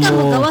gyud Dili ka ka mo.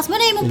 mo gawas mo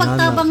na imong Inana.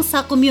 pagtabang sa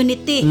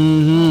community.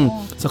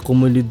 Sa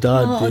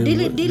komunidad. Oo,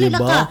 dili lang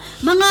diba? ka.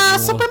 Mga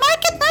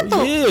supermarket nato.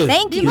 Yes.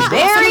 Thank Di you ba?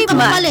 very Asa man much.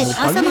 kamupalit?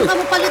 Asa man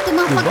kamupalit yung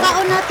mga Diba?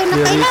 pagkaon natin na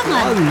Very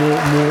kailangan? fun.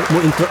 Mo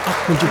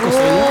interact mo dyan ka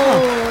sa ila.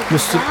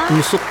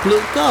 Musukli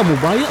ka, mo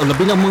bayad. O,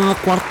 labi ng mga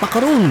kwarta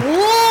karon.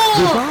 Oo.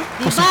 Diba? Diba?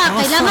 Pasang-pasang.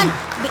 Kailangan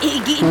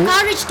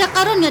i-encourage ta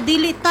karon nga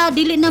dili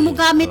na mo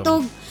gamit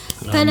og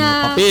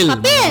kana papel.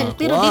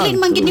 pero Kuwan, dili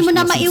man gid mo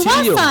na mas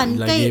sensilyo. maiwasan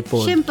Lagi kay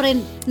po. syempre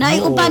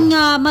naiuban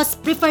nga mas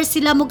prefer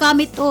sila mo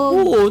gamit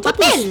Oo, og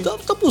papel.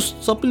 tapos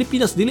sa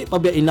Pilipinas dili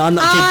pa biya inana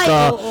Ay, kid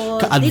oo.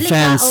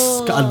 ka-advance, Dili ka,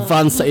 oo.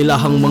 ka-advance sa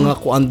ilahang mga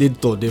kuan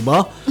dito, di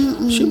ba?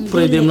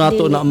 Siyempre di mo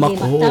nato na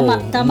mako.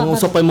 Tama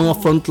Sa pa yung mga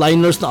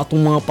frontliners na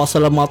atong mga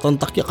pasalamatan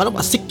takya kana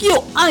ba sikyo.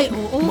 Ay,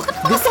 oo.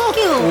 Kana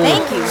masakyo.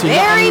 Thank you Sila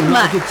very ang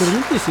much.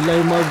 nakikipirminti,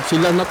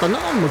 sila na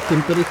tanaan,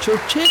 mag-temperature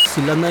check,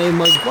 sila na yung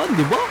mag-kuan,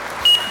 di ba?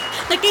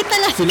 Nakita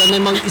lang. Sila na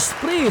yung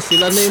mag-spray,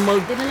 sila na yung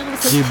mag... Di na lang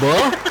masakyo. Di ba?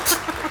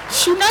 Nalang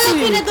Siyempre,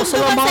 pinatugtugan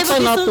sa pasalamatan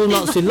mga nato na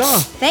isulti. sila.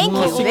 Thank Mga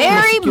you sig- very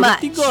mga security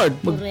much. guard,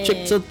 mag-check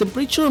sa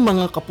temperature,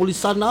 mga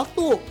kapulisan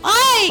nato.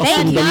 Ay,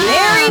 Thank you Pasundan.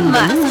 very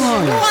much.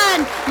 Kuan,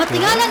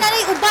 matingalan na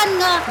rin uban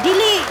nga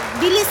dili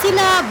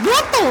sila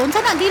boto. Unsa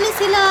na dili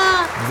sila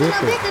Boto.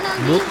 sinabi ka na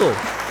Boto.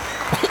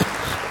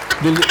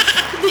 Dili.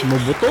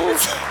 Maboto.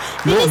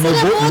 Dili sila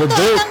boto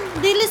Maboto.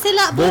 dili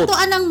sila Vote. boto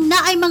anang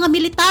naay mga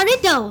military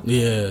daw.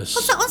 Yes.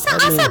 Unsa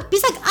asa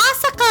bisag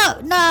asa ka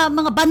na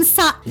mga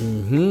bansa.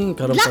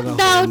 Karon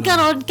Lockdown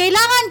karon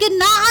kailangan gyud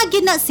naa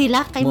gyud na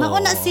sila kay Oo.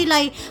 mauna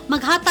sila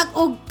maghatag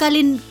og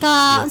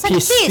unsa na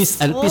Peace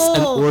and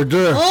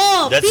order.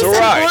 Oh, That's peace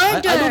right. and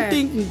order. I don't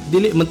think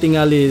dili man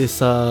tingali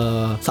sa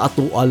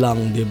atua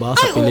lang, 'di ba?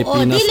 Sa Ay, oo,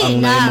 Pilipinas dili ang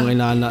na. mga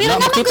inana. Pero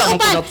naman makita ko'y man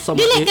uban, nato sa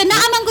dili ka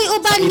naaman ko'y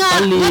uban sa nga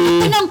Italy.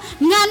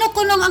 ngano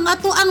kunong ang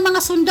ato ang mga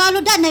sundalo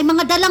dan ay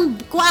mga dalang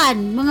kuan,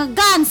 mga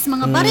guns,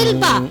 mga baril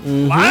ba?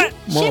 What?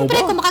 Siyempre,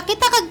 kung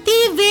makakita kag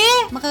TV,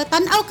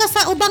 makatanaw ka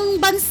sa ubang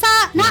bansa,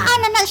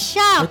 naana na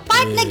siya.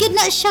 Part na gyud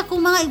na siya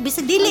kung mga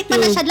bisag dili pa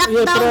na siya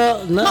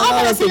lockdown. Mao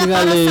na sila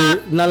para sa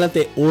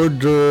nalante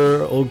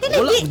order o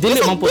wala dili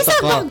man po ta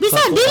ka.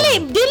 bisag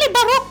dili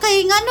barok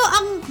kay ngano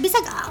ang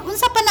bisag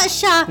unsa pa na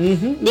siya.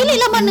 Dili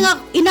laman nga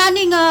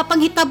inani nga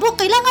panghitabo,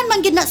 kailangan man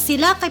gyud na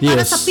sila kay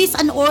para Yes. sa peace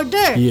and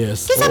order.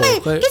 Yes. Kinsa may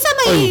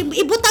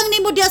Okay. ibutang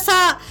nimo diya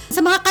sa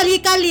mga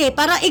kali-kali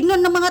para ignon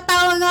ng mga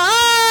tao nga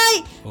ay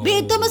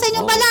biito mo sa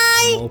inyong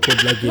balay. Pod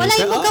lagi. Walay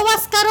Kaya, mo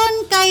gawas karon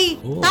kay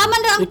tama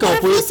na ang Ikaw,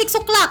 curfew pwede- 6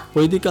 o'clock.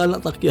 Pwede ka na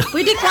takya.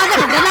 Pwede ko ana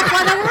magdala ko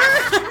ana.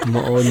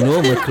 Maono,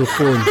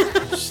 microphone.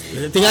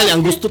 Tingali, ang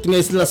gusto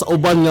tingali sila sa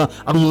uban nga,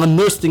 ang mga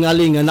nurse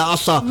tingali nga naa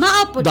sa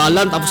Maapod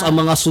dalan, na. tapos ang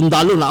mga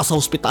sundalo naa sa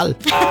hospital.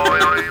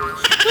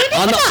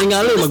 Anak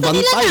tingali, Gusto magbantay,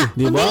 nila na.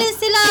 di ba? Kung dili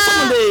sila- Ito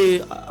man di,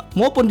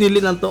 mo pun dili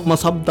nanto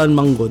masabtan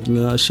manggod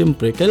nga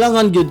syempre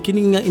kailangan gyud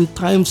kini nga in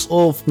times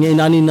of nga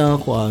inani na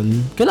kuan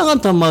kailangan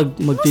ta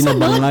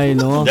magtinabangay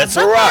no. That's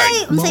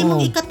alright. Unsa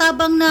imong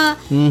ikatabang na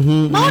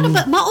mao na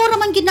ba maora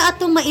man gid na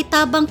atong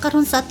maitabang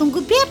karon sa atong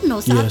gobyerno,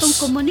 sa Yes. atong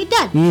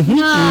komunidad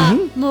nga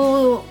mo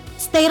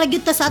stay ra gyud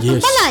ta sa atong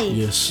Yes, balay.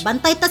 yes.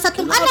 Bantay ta sa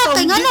atong Kailangan anak ta-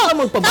 kay di ngano. ka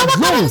magpabablong.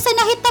 Tawa karon sa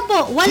nahitabo,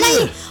 walay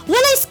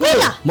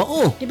eskwela.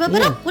 Mao. Di ba,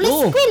 bro? Walay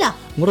eskwela.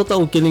 Mura ta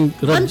og kining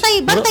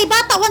Bantay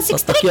bata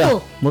 163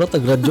 ko. Mura ta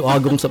radyo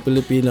agong sa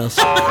Pilipinas.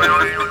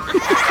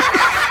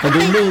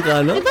 Kadumdum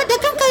ka no? Diba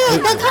daghang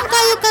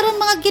kayo karon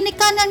mga mga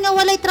ginikanan nga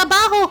walay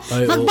trabaho,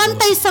 Ay,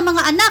 magbantay sa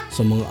mga anak.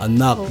 Sa mga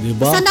anak, di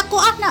ba? Sa nako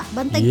anak,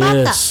 bantay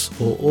bata. Yes,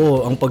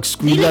 oo. Ang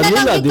pag-eskwela Dili na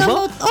nila, lang di ba?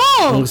 ikamot.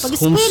 Oo, Ang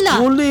pag-eskwela.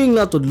 homeschooling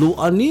na,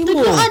 tudluan nimo.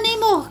 Tudloan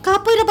mo,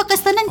 kapoy na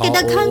bakastanan kay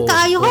daghang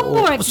kaayo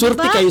homework, Swerte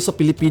diba? kayo sa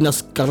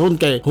Pilipinas karon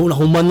kay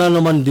humana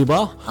naman, di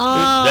ba?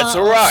 That's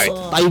alright.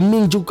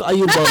 Timing jud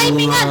kaayo ba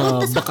Na-timingan, mga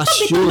utas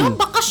bakasyon.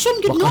 bakasyon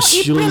gid no,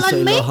 Bakasyon April sa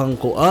and May. ilahang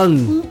kuan.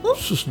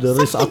 Sus,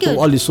 dere sa Sakto ato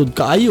yun. alisod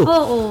kaayo.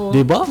 Oo.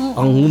 Di ba?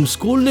 Ang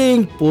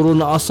homeschooling puro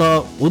naa sa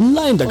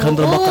online, daghan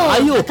ra ba Oo,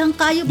 kaayo. daghang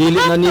kaayo Dili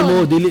na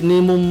buhaton.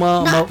 nimo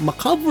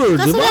ma-cover,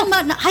 di Kaso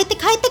ba? lang high-tech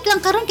lang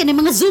karon kini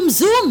mga zoom.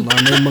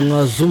 May mga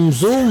zoom,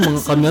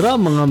 mga kamera,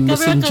 mga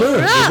messenger,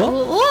 Kamera, di ba?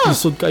 oo.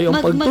 Lisod kayo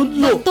ang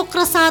pagtudlo.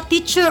 Magtukra sa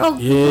teacher o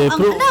Yeah,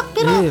 ang anak,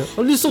 pero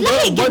lisod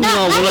lahi ba gid na,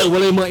 nga lahi.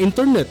 wala yung mga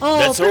internet. Oh,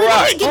 That's pero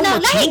alright. lahi gid na, Oh,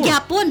 lahi true.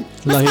 gyapon.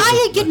 Mas Lahi.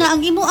 maayo gid na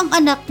ang imo ang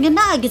anak nga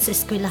naa gid sa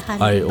eskwelahan,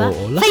 Ay, di ba?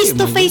 oo, lahi Face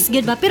to man face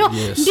gid ba? Pero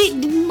Yes.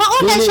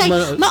 maunay Dili siya,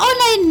 ma-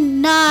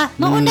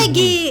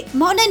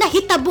 maunay na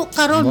hitabo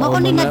karon,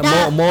 maunay na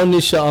da. Mao ni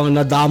siya ang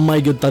nadamay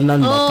gyud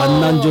tanan ba? Oo.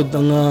 Tanan gyud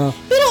ang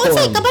Pero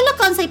unsay kabalo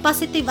ka unsay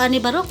positive ani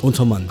baro?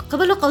 unsa man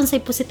Kabalo ka unsay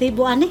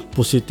positibo ani?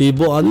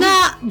 positibo ano?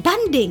 Na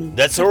banding.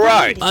 That's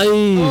alright. Ay,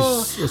 Oh,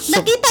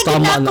 nakita gid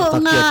tama na ako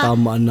nga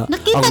tama na.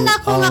 nakita na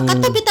ako nga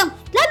katubitang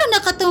lalo na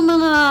katong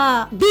mga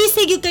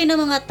busy gyud kay ng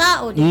mga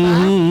tao, di ba?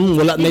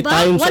 Wala na Diba?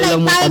 time sa Walay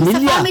ilang mga time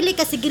pamilya. sa family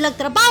kasi gilag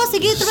trabaho,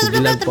 sige Sige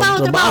trabaho.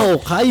 trabaho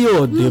kayo,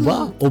 di ba?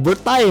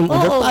 Overtime,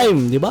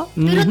 di ba?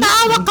 Pero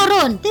taawa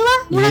karon, di ba?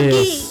 Murag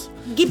Yes.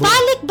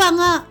 gibalik ba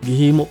nga?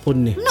 Gihimo po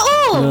ni.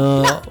 Oo.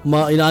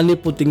 Mainani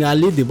po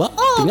tingali, di ba?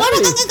 Oh, murag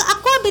ang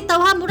ako bitaw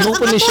ha, murag Mo ang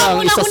po ni siya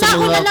ang isa sa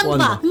mga lang kuwan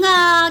ba nga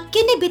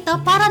kini bitaw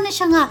para na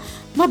siya nga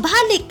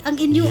mabalik ang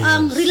inyo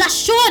ang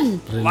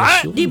relasyon.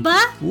 Relasyon. Di ba?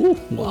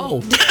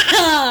 Wow.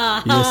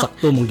 Iya,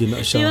 sakto mong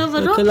gina siya. Di ba,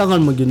 bro? Kailangan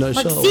magina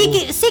siya.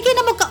 Sige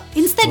na mo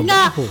instead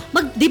nga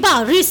Trabaho. di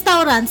ba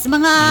restaurants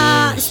mga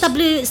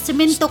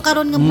establishmento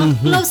karon nga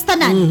close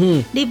tanan,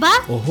 di ba?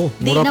 Oho,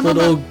 Di mura na po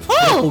mo og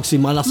og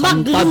Simana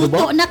Santa, di ba?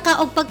 magluto na ka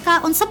og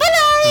pagkaon sa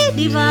balay,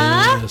 di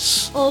ba?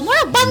 Yes. O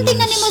mura banding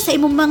na nimo sa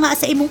imong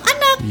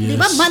anak, di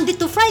ba? Yes. Monday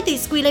to Friday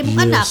eskwela imong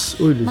Yes. anak.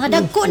 Uy, Mga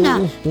dagko na.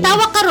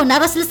 Tawa karon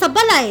nara sila sa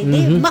balay, di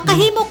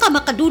makahimo ka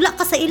makadula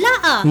ka sa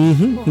ilaa.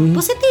 O,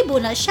 positibo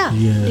na siya,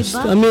 di Yes.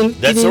 ba? I mean,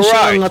 That's kini siya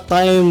alright. nga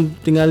time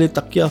tingali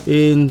takya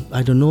in,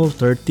 I don't know,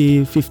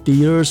 30, 50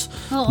 years.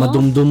 Oo.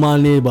 Madumduman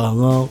ni ba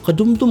nga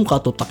kadumdum ka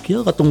to takya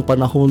katong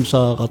panahon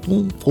sa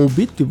katong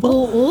COVID, di ba?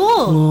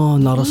 Oo.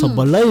 Nara sa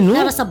balay, no?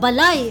 Nara sa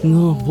balay.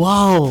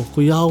 Wow,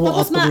 kuyawa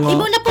Tapos ato nga.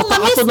 imo na pong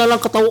mamis. Ato na lang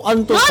katawaan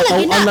to. Lagi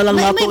Katawaan na lang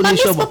may nato ni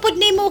siya mamis ba? pa pud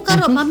nimo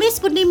karon, mamis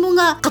pud nimo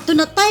nga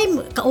katuna time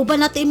kauban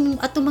natin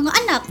atong mga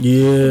anak.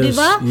 Yes, Di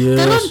ba? yes.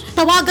 Karon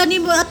tawagan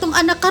nimo atong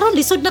anak karon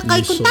lisod na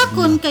kay Lisod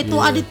kontakon na, kay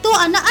tuwa dito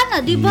ana-ana,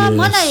 di ba? Yes.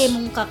 Malay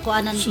mong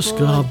kakuanan Sus, ko.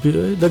 grabe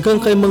eh. Daghang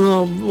kay mga,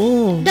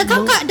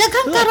 Daghang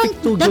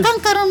apekto,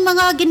 karon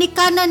mga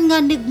ginikanan nga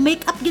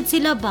nag-make up gid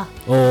sila ba?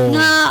 Oo.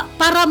 Nga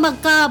para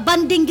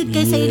magka-banding gid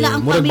kay sa ila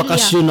ang Murag pamilya.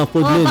 bakasyon na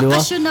pod Oh, ni, di ba?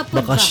 bakasyon na pod ba?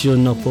 Bakasyon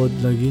na pod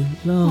lagi.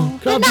 No,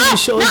 grabe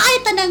siya. oh. Naay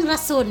tanang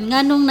rason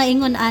nganong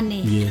naingon ani.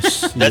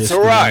 Yes, That's yes.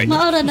 alright.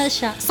 Maura na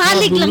siya.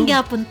 Salig lang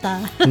gyapon ta.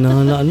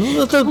 Ano,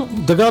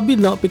 dagabi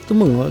na apekto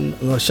mga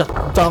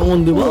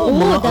shutdown, di ba? Oo,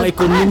 Mga ang daghan.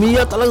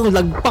 ekonomiya talagang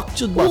lagpak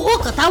jud ba? Oo,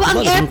 katawa ang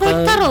Diba, airport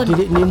ang karon.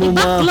 dili nimo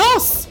Diba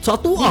close? Sa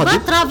ato Diba di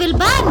travel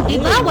ban,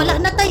 diba? Wala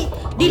na tay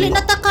dili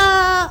na ta ka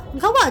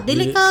gawa,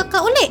 dili ka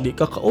kauli. Di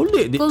ka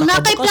kauli, di Kung ta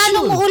nakay kabakasyon. plano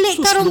mo uli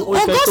Sus, karong luoy kay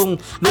August, tong-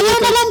 ayaw luoy na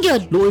kay- lang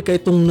yun. Luoy kay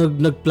tong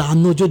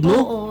nagplano jud, no?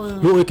 Oo.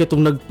 Luoy kay tong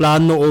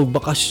nagplano og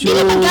bakasyon.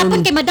 Dili man gyapon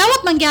kay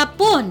madawat man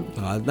gyapon.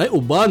 Nay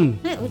uban.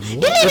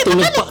 Dili Ito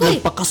man ko.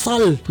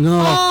 nagpakasal nga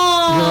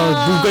Oh. nga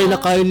dugay na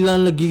kayo nila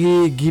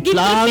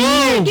nagigiplano.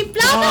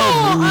 Giplano.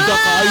 Duga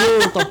kayo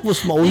tapos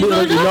mauli Diba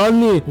ang na?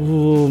 ilani.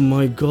 Oh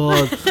my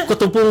god.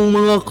 Katong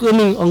mga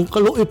kaning ang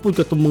kaluoy po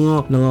katong mga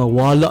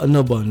nangawala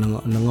na ba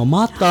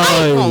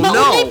nangamatay.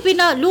 Maulay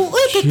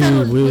pinaluoy kay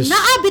karon. Jeez.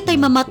 Naabi tay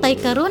mamatay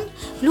karon,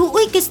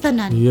 luoy kay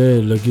tanan.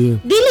 Yeah, lagi.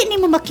 Dili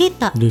nimo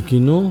makita. Lagi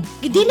no.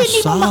 Dili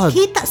nimo Sad.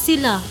 makita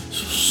sila.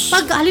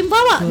 Pag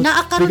halimbawa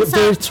naa karon sa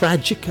Very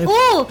tragic.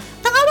 Oh,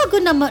 tangawag ko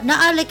na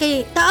naalay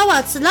kay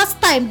taawat sa last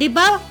time, 'di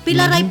ba?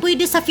 Pila ray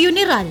pwede sa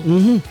funeral.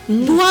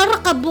 Duwara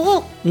ka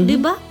buok, 'di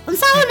ba?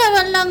 Unsahon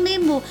naman lang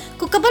nimo.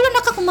 Kung kabalo na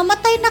ka kung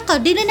mamatay na ka,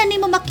 dili na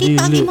nimo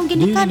makita ang imong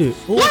ginikan.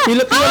 Oh,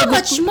 Yeah, how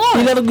much more?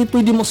 Pila ra gyud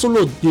pwede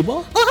masulod, di ba?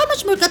 Oh, how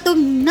much more katong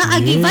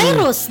naagi Yeah.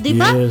 virus, 'di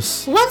ba?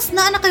 Yes. Once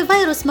na kay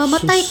virus,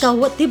 mamatay ka,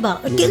 what 'di ba?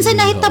 Kinsa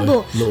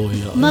nahitabo?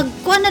 Luoy.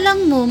 Magkuha na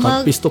lang mo,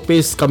 mag Face to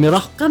face camera.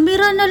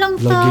 kamera na lang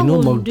Lagi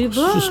no taon, 'di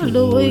ba? sus,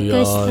 Luoy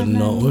kay luya tanan.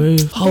 na, oy.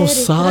 How Very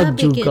sad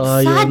grabe, yung kid.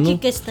 kaayo, Sad no?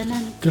 yung kay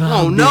tanan. Grabe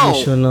Oh, no.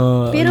 siya na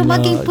Pero na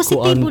maging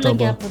positibo kuanta lang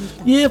ba? gyapon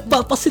ta. Yeah,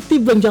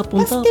 positive lang gyapon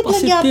ta. Positive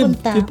lang gyapon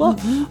ta. Di ba?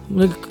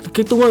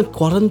 Kito nga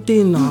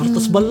quarantine na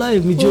atas balay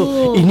medyo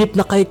Oo. inip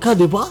na kay ka,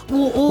 di ba?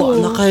 Oo. Wa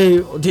na kay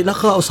di na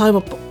ka usay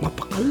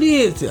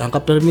mapakali. Ang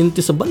kaperminti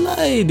sa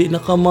balay, di na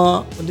ka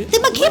Di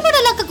maghimo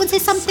na lang ka kung say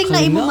something na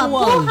imo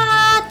Kalinawan.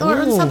 mabuhat. or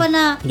unsa ba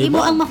na Diba? imo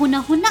ang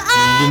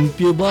mahuna-hunaan?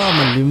 Limpyo ba?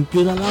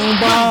 Malimpyo na lang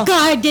ba?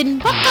 Garden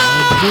ba ka?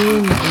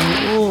 Ayun,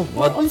 oo.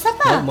 Unsa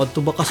ba? Madto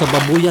ba ka sa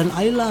Babuyan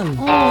Island?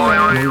 Oh.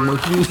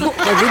 Maghilok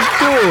ka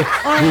dito.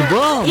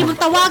 Diba? Imong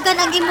tawagan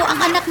ang imo ang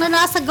anak na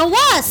nasa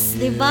gawas,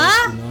 di ba?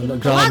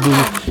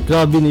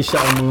 Grabe ni siya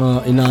ang mga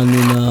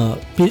inani na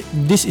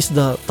this is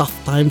the tough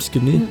times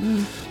kini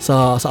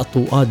sa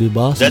atua, di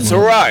ba? That's mga,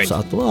 right.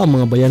 Sa atua,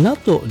 mga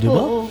bayanato, di ba?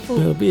 Oo.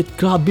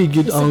 Grabe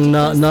gid ang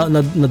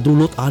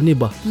nadulot ani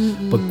ba?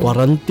 Pag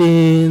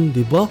quarantine,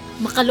 di ba?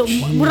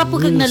 Mura po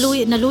kag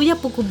naluya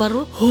po ko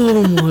baro.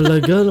 Oh,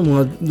 mahalaga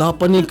mga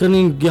napaning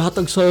kaning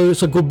gihatag sa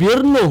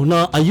gobyerno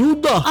na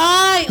ayuda.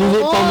 Ay, Dili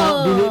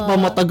pa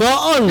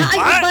matagaan. Na ay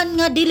uban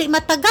nga dili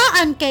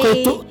matagaan Kay kay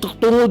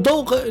tungo daw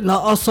kay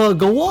naa sa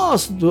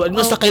gawas.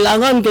 Basta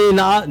kailangan kay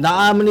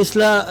naaman ni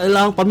sila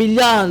ilang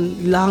pamilya,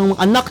 ilang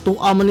anak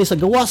tuaman ni sa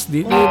gawas.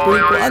 Di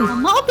kuan.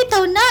 mao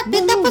bitaw na.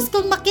 Di tapos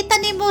kung makita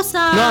nimo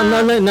sa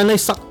Nanay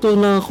sakto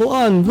na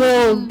kuan.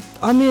 Well,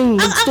 I mean,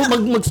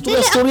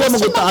 magstorya ang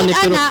magutaan ni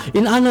pero ana.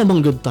 inaana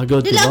man gud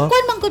tagod, di dili ang ba?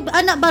 kuan man gud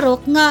anak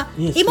barok nga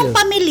Yes, imong yes.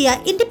 pamilya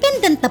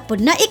independent ta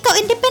pud na ikaw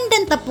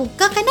independent ta pud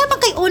ka kay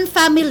naman kay own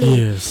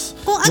family. Yes.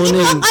 Kung ang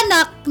Morning. imong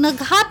anak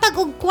naghatag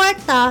og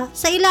kwarta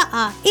sa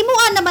ilaa,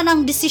 imuha naman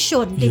ang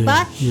desisyon, di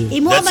ba? Yeah.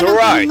 Imuha That's man ang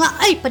right. nga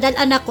ay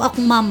padalan ako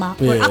akong mama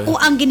or Yeah. ako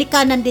ang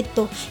ginikanan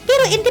dito.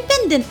 Pero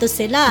independent to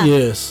sila.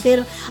 Yes.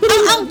 Pero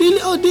ang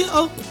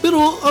pero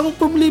ang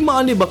problema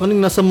ani ba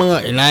kaning nasa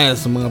mga inay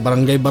sa mga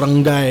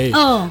barangay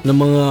Oh. na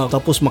mga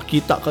tapos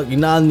makita ka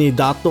inani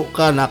dato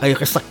ka na kayo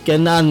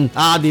kasakyanan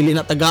dili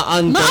na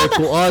tagaan kay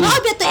kuan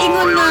maabi to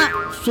ingon nga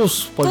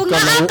sus Kung pagka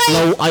naakay-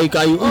 laway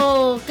kayo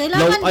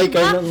kailangan laway diba?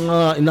 kayo ng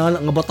inana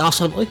nga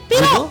batasan oy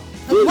Pero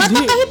wata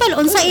Di- kahi bal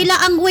unsa ila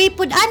ang way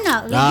pud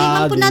ana. Di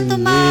man pud nato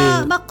dili.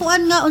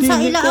 makuan nga unsa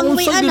Dili ila ka, ang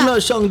way unsa ana. gina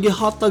siya ang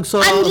gihatag sa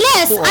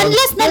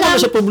Unless na lang-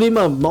 siya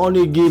problema mao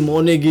ni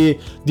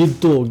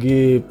didto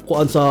gi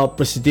kuan sa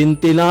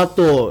presidente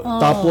nato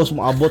tapos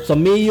maabot sa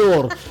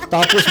mayor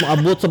tapos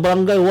maabot sa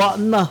barangay wa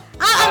na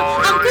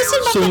Ang question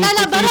man pud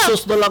ana 50 barok.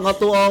 pesos na lang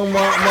ato ang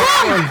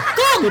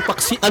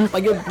ipaksian pa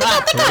yun ba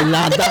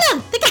ilada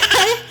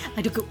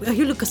Teka.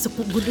 Ayun ka sa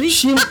pugudoy.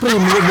 siyempre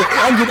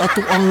mukuan yun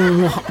ato ang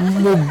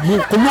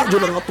kumo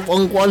yun ang ato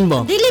ang kuan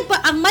ba Dili pa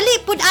ang mali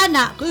pud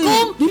ana.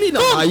 dili na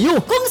kayo.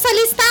 Kung sa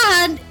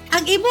listahan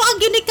ang imo ang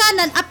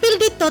ginikanan apil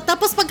dito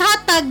tapos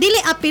paghatag dili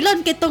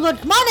apilon kay tungod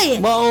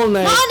mao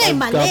na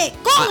mali.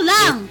 Kung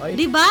lang,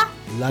 di ba?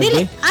 Lagi?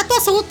 Dili ato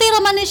sulti ra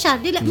man ni siya.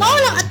 Dili mao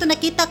lang ato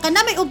nakita ka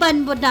na may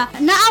uban mo na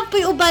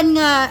naapoy uban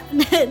nga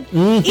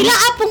ila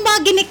apong mga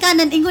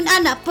ginikanan ingon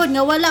ana pod nga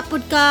wala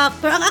pod ka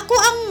pero ang ako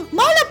ang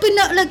mao lang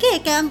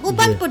pinalagi kay ang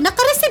uban pod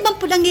naka-receive man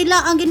pod ang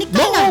ila ang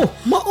ginikanan.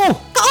 mao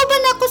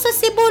Kauban ako sa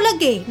Cebu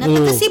lagi. Na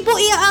taga Cebu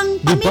iya ang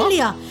Di ba?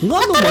 pamilya. Nga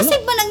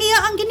Nakareceive man ang iya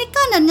ang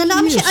ginikanan nga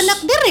naam siya anak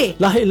diri.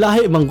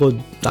 lahi manggod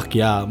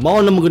takya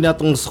mao na manggod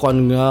natong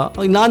skuan nga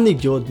ang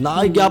nanig yun na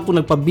ay gyapon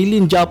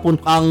nagpabilin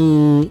gyapon ang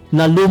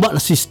naluma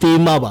na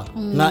sistema ba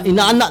na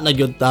inaana na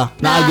gyud ta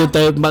na gyud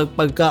tayo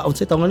pagka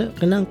unsay tawag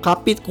kanang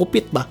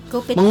kupit ba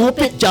Kupit,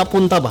 mangupit kupit.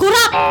 gyapon ta ba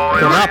kurap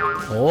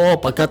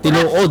pagka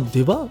tinuod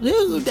di ba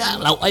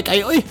laway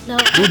kayo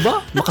di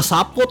ba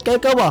makasapot kay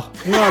ka ba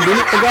nga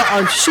dili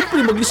tagaan syempre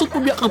maglisod po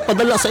biya kang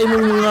padala sa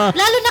imong mga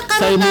Lalo na sa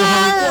karon imong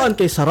na kuan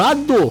kay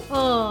sarado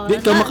di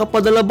ka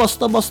makapadala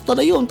basta-basta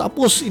na yun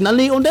tapos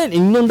inalion din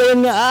ingnon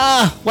din nga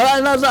wala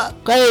na sa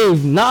kay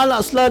naala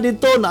sila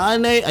dito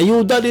naanay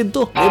ayuda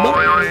dito di ba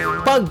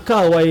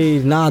pagkaway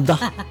nada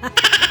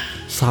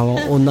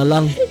sawaon na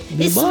lang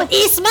di ba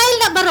Ismail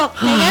na barok.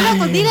 Kaya ano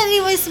kung di na ni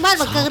mo Ismail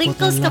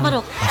magka-wrinkles ka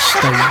barok.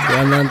 hashtag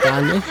buwanan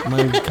tayo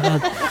my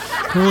god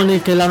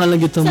kailangan lang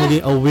ito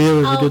maging aware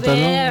dito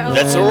Aware,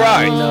 That's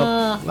right.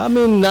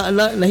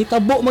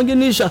 nahitabo man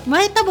yun siya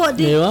Mahitabo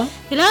di. di ba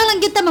Kailangan lang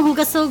kita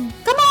manghugas og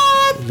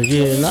kamot. lagi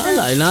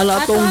inaala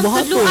Ato atong ang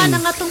tudluan buhaton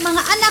ang atong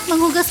mga anak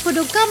manghugas pud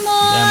og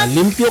kamot. kaya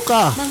limpyo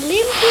ka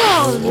Manglimpyo.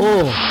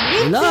 oo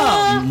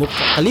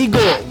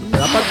kaligo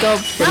dapat ka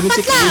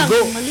permiti Dapat lang, kaligo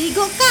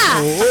maligo ka.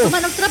 Oo. Pag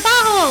man og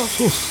trabaho.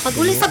 Sus, Pag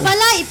uli sa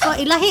balay,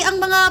 ilahi ang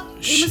mga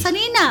imong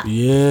sanina.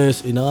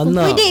 yes Kung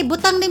inaana pwede,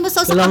 ibutang nimo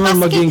sa usa ka kailangan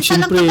basket, maging isa lang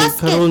siyempre ka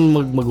basket. karon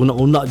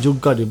maguna-una jud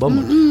ka di ba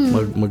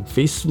mag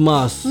face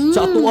mask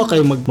sa ato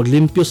kay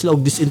maglimpyo sila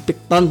og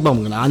disinfectant ba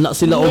mga anak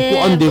sila og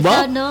kuan di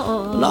ba Ano,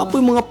 oo. wala po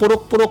yung mga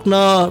purok-purok na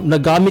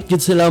nagamit gid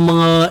sila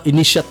mga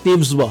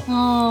initiatives ba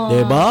Oh.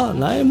 di ba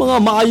na yung mga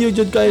maayo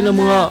jud kay na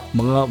mga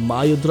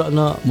maayo dra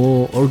na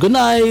mo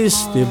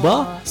organize di ba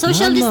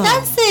Social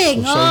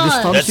distancing. social Oh.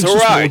 distancing That's sus,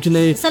 right. mao dyan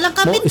Isa lang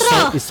ka metro.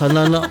 isa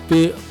na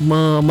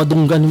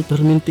madunggan yung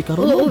perminti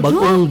karon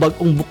bagong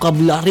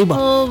vocabulary ba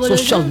wala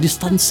social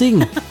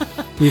distancing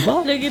di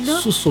ba Lagi, no?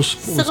 sus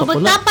Sa ka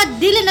magtapad,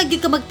 dili lagi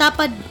ka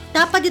magtapad.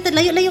 Tapad dito,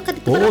 layo-layo ka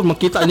dito. oo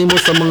makita nimo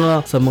sa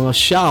mga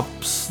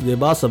shops di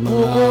ba sa mga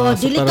Oo,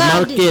 dili ka-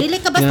 supermarket dili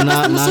ka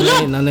basta-basta na-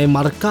 mosulod. nanay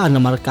marka na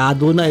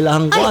markado na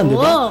ilang kuan di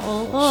ba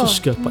oo. sus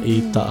ka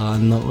paita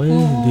ana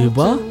di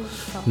ba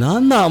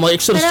Nana,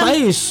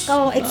 mag-exercise.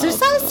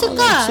 Exercise yun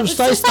ka.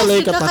 Exercise talay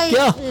ka,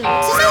 Takya.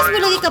 Exercise mo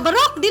lagi ka,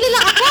 Barok. Dili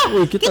lang ako.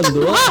 Uy, kita Kitang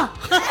doon. duha.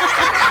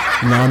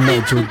 Nana,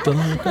 Juda.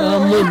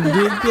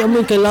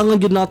 Amin, kailangan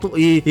yun nato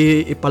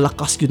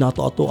ipalakas yun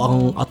nato ato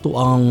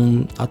ang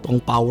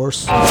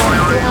powers.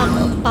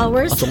 Ang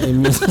powers. Atong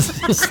immune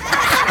system.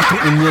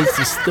 Atong immune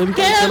system.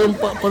 Karon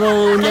pa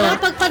panahon Kaya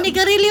na. pag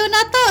panigarilyo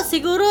na to,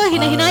 siguro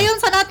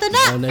hinahinayon sa nato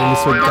na.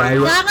 Nailisod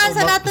kayo. Dagangan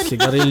sa nato na.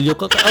 Sigarilyo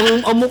ka.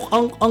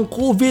 Ang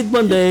COVID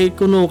man day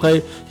kuno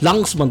kay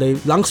lungs man day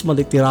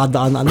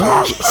tiradaan ano.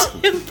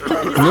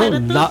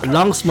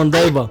 Lungs man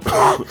day ba.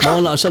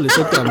 Mao na siya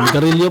lisod ka.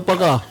 Sigarilyo pa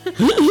ka.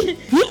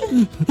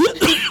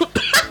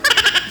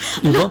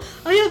 Diba?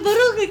 Ayaw,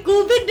 Barok, may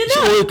COVID na na.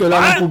 Uy,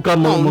 kailangan po ka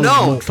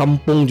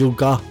magsampung jud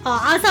ka.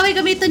 Asa may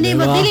gamiton ni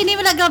mo? Diba? Dili ni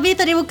mo na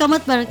gamiton ni mo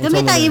kamot, Barok.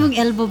 Gamit ang imong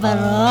elbow,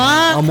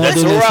 Barok. Amo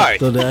That's din alright.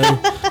 today.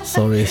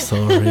 Sorry.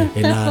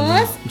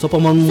 Kailangan. Sa pa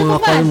man mga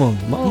kayo mo.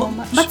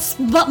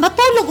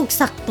 Matulog og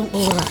saktong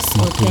oras,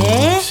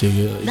 okay?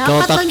 Sige. Dapat Ikaw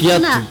lang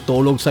takyat, na.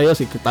 tulog sa'yo.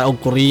 Sige, tayo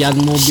Korean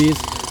movies.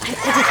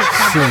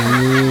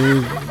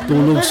 Sige,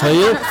 tulog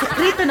sa'yo.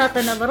 Sekreto na to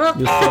na, Barok.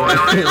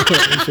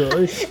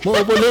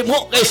 Mo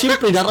kay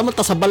siyempre naraman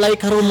ta sa balay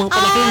karon mga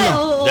panahon na.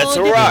 oo, That's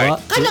di ba? alright.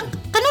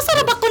 Kano sa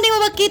ba ko nimo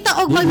makita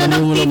og Di, magnanog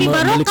ano mo TV, naman,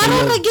 Barok? balik ka Karon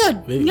na. ra gyud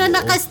Wait, nga oo.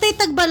 naka-stay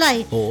tag balay.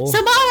 Oo. Sa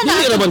mao na.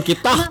 Dili naman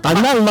kita,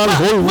 tanan man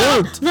whole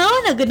world. Ngao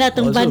na gud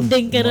natong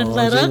banding karon,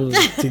 Barok.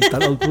 Sige,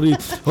 tanaw ko rin.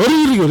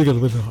 Hori.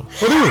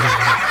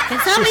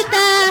 Kasabit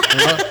ta.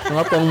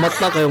 Mga pang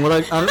mata kayo,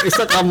 ang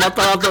isa ka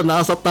mata to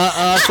nasa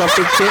taas sa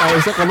picture, ang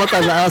isa ka mata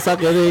nasa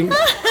kiring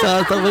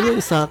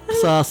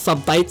sa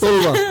subtitle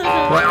ba.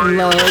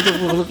 Wala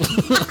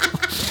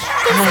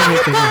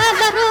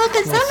Barok,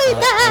 kasabit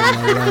ta.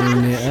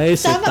 ay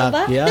si Tama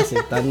ba? Takya, si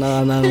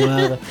Tana ng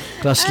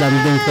crash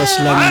landing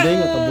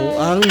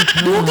tabuang.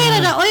 Dugay ra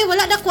na, oy,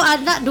 wala na ko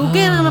ana.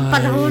 Dugay ra naman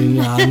panahon.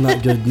 Ay, ana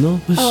jud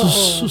no.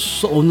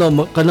 Sa una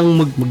kanang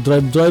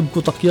mag-drive ko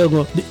Takya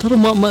nga. Di taro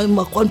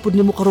makuan pud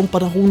nimo karong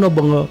panahon na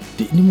ba nga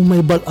di nimo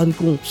may balaan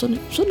kung saan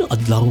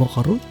adlaw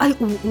ka karon. Ay,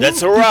 oo.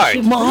 That's alright.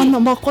 Maana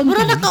makuan.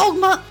 Mura na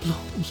kaugma.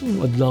 Saan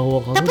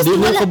adlaw ka karon. Tapos Di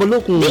mo wala, kabalo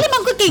kung dili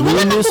man ko kay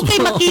wala na ko kay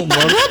makita.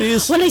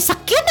 Martis. Walay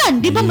sakyanan,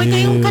 di ba? May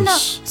kayong ka na.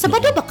 Yes.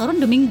 Sabado ba karon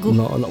Domingo?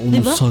 Na Di ba?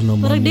 umusa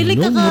naman. Parang dili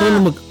ka ka.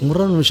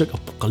 Mura na siya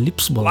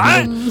apocalypse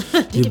ba?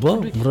 Di ba?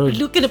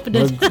 Luki na pa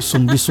na.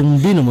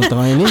 Sumbi naman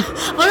tayo ni.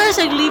 Wala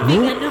siyang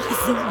living ano.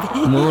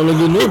 Mga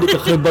lagi no, di ka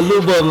kay balo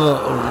ba nga.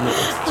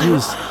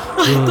 Jeez.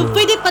 Kung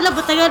pwede pala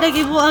butagan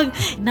lagi mo ang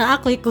na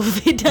ako'y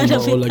COVID na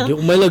Oo, lagi.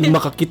 Umay lagi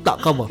makakita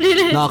ka ba?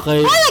 Na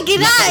kay Wala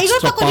gina, iba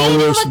pa ko dili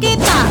mo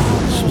makita.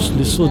 Sus,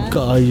 lisod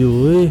ka ayo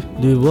eh.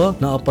 Di ba?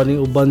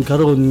 Naapaning uban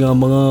karon nga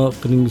mga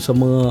kaning sa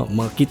mga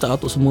makita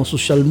ato sa mga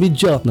social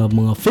media na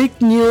mga fake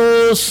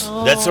news.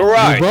 That's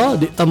alright. Diba?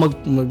 Di ta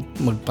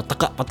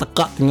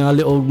magpataka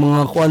tingali og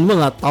mga kuan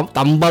mga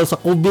tambal sa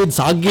COVID,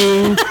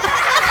 saging.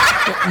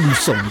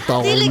 Isang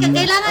taon. Dili ka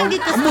kailangan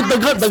dito Amo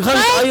daghan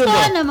kayo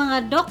ba? na mga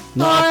doctors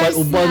Naapay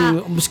uban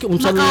miski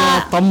unsa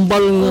nga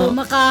tambal nga.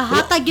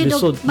 makahatag yun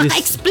Lisod, og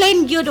maka-explain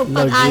yun og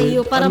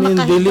pag-ayo para I mean,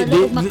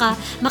 makahibalo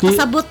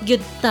makasabot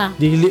yun ta.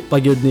 Dili pa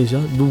gyud ni siya,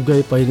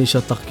 dugay pa ni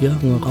siya Takya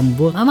nga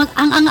kambot.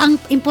 Ang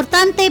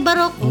importante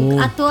Barok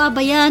ato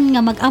bayan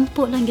nga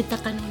magampo lang kita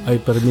kanon. Ay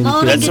perminti.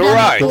 That's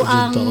alright.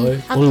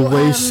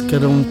 Always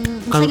karong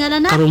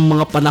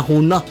mga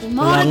panahon na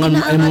kailangan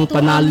ay mong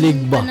panalig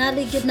ba?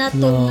 Panalig yun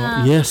nato nga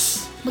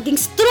Yes. maging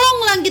strong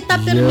lang kita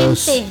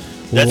permente.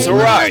 That's Kaya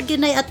alright.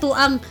 ginay ato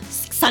ang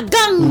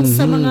sagang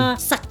sa mga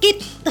sakit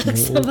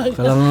sa mga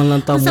Kailangan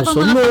lang ta sa mo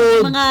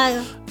sunod. mga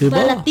Diba?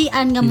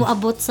 balatian nga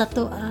moabot sa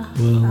to.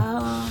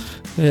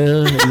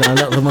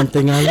 Lala raman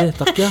tingali,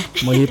 Takya,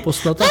 mahipos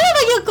na ta. Ano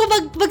ba yun ko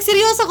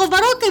magseryoso ko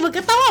Barok kay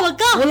magkatawa wag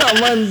ka. Wala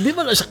man, di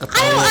ba na siya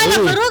katawa? Ano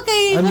Barok kay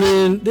I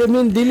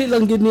mean, dili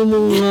lang gid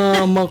nimo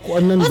nga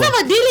makuanan ba? Ano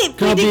ba dili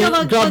pwede ka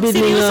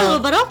magseryoso ko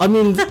Barok? I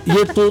mean,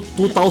 year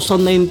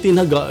 2019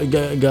 na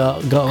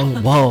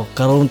wow,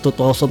 karon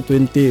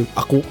 2020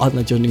 ako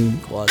na dyan yung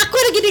kuan. Ako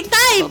na ginig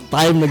time.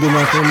 Time na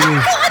ginako ni.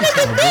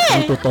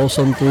 Ako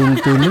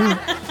 2020 na.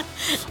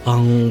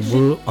 Ang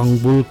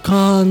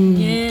vulkan,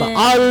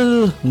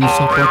 taal,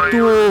 sa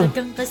pato.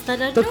 Hanggang kasta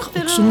na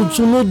pero Sunod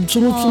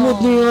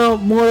ni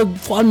mga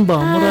kuan ba?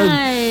 Marag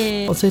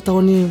ay, pansay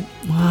tawon ni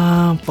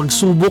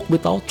pagsubok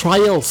bitaw,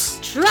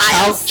 trials.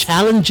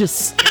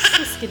 Challenges.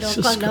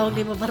 kinopag na huwag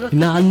di mo Barok.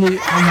 Inaani,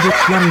 ambot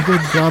lang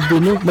good, grabe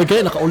no. May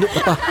kaya nakaulit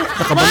pa ta.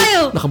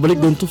 Wow! Nakabalik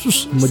doon to.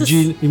 Sus,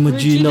 imagine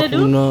na,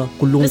 kung na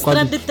kulong ka,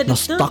 Na-stranded ka dito.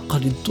 na-stuck ka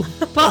dito.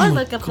 Paon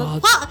my magka God.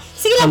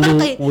 sige lang Barok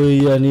kay.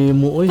 Uy, yan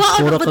mo. Uy, Paon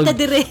mura napunta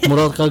dire.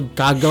 mura kag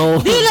kagaw.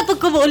 Di lang pag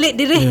kumuuli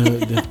dire.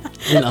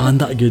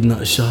 Inana gyud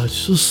na siya.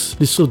 Sus,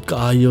 lisod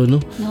kaayo no.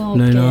 Okay.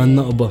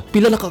 Nainana ba?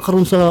 Pila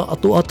nakakaroon sa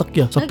ato atak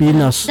ya sa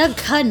Pinas.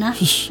 Daghan ha.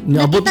 Sus,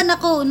 niabot.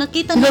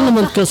 Nakita Pila na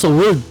naman ka sa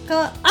world.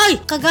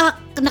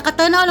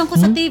 nakatanaw lang ko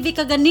sa TV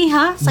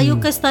kaganiha sa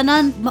Yukas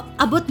tanan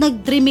abot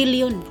nag 3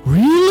 million.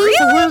 Really?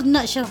 Sa world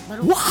na siya.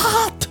 Barok.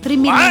 What? 3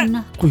 million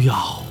na.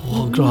 Kuyaw.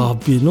 Oh,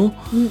 grabe, no?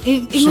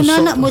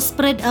 Ingon na mo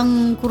spread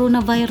ang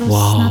coronavirus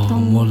Wow, na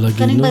tong mo lagi,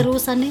 kaning no?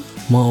 virusan ni.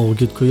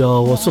 Maugid ko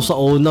yawa. So sa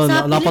una,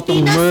 Sa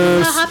napatong Pilipinas,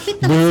 MERS, mahapit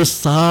na- MERS,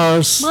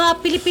 SARS. Mga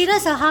Pilipinas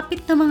sa hapit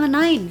na mga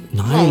 9.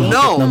 Nine, no.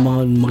 hapit na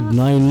mga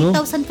mag-9, no?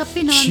 1,000 kape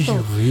naman to.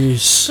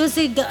 Jeez.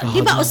 Kasi, di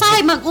ba,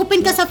 usahay, mag-open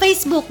ka sa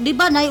Facebook, di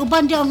ba,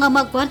 naiuban diya nga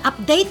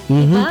update,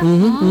 di ba?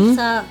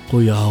 Sa,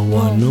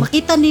 Kuyawa, no?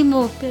 makita ni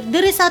mo,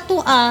 dire sa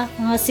tua,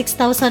 mga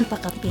 6,000 pa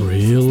kape.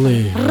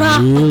 Really?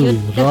 Rough, Really? yun.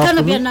 Daghan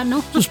na biyan na, no?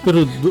 Sus,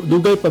 pero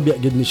dugay pa biya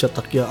gid ni siya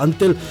takya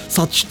until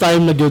such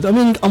time na gyud. I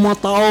mean, ang mga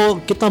tao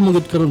kita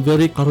magud karon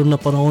very karon na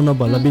panahon na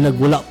ba labi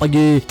nagwala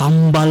pagi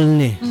tambal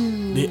ni.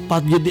 Di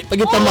pa di pa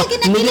kita Oo,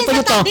 ginagili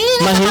sa ta- dili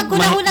na sa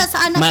pagkunahuna sa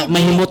anak, eh, dili.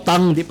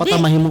 mahimutang, di pa ta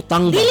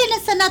mahimutang ba? Dili na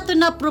sa nato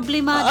na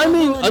problema. I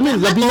mean,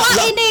 labi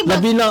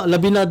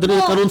na dire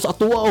karon sa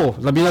atua oh.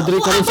 Labi na dire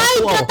karon sa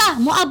atua.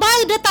 Muabay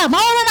data.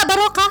 Maura na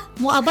baro ka.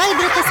 Muabay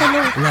data sa lo.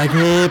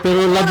 Lagi, pero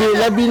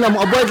labi na mo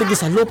avoid lagi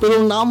sa lo,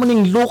 pero naman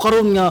ning lo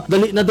karon nga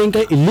dali na din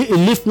kay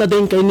lift na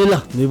din kay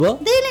nila, di ba?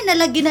 Dili na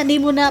lagi na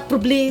nimo na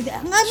problema.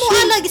 Nga mo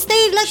alag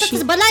stay lang ta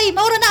sa balay.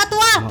 Maura na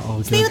atua.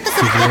 Stay ta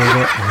sa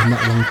siguro ana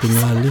lang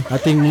tingali.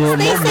 Ating mo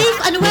Stay safe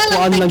and well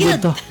kuan ang lang tagid.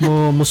 gid ta.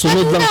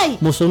 Musunod lang,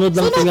 musunod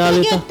lang Sunod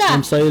tingali tagid ta. ta.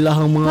 Sa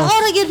ilahang mga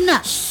Maura gyud na.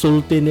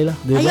 sulti nila,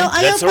 di Ayaw ba?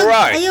 ayaw That's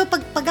alright. ayaw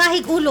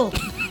pagahig ulo.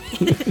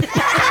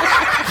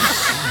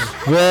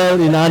 Well,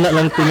 inana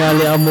lang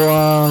tingali amo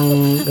ang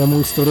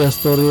among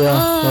storya-storya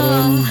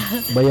karon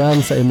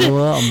bayan sa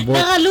imo ambot.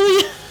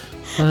 Nakaluya.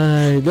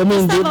 Ay,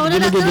 gamin Basta mauna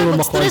na di ka, mo makuha ka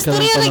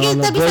magstorya-storya lagi ng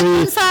tabi sa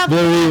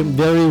very, kunsa.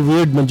 very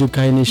weird man jud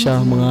kay ni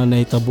siya mga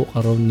nahitabo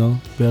karon, no?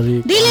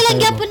 Very Dili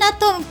lang gyapon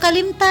nato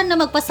kalimtan na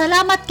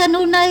magpasalamat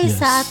kanunay Yes.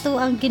 sa ato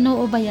ang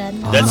Ginoo bayan.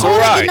 That's Maura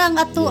alright. gyud ang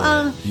ato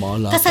ang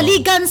Maala ka.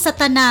 kasaligan sa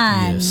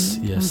tanan.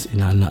 Yes,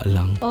 inana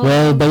lang.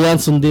 Well, bayan,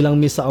 sundi lang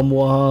mi sa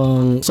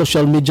amuang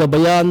social media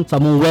bayan, sa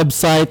among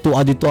website,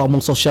 tuwa dito among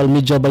social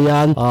media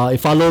bayan.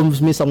 I-follow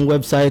mi sa among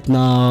website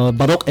na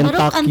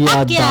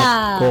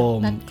barokandtakya.com.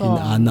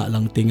 Inaana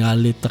lang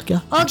tingali takya.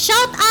 Og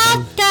shout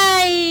out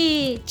kay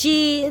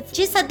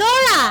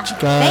Chisadora.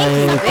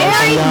 Kay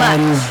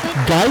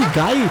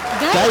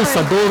Guy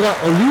Sadora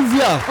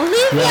Olivia.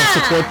 Yeah,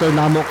 supporter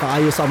namo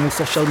kaayo sa among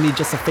social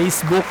media sa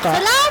Facebook.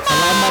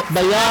 Salamat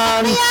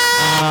bayan.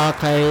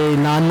 Kay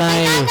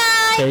Nanay.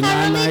 Kay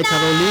Nanay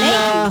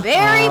Carolina. Thank you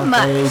very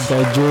much.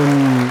 Kay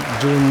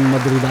June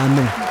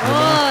Madridano.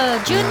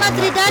 June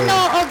Madridano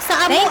og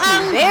sa amo Thank you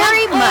ang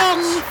very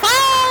bagong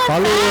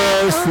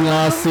Followers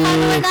nga si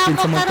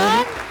Kinsa man to?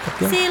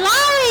 Si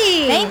Larry.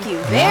 Thank you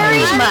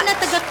very Larry much. na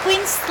taga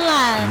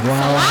Queensland.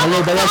 Wow, hello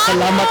bayan,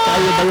 salamat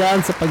kayo bayan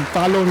sa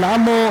pag-follow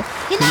namo.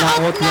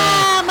 Hinaot na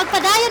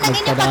magpadayon ang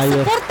inyong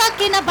Magpadayon. pagsuporta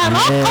kina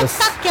Barok Yes. o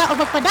Takya o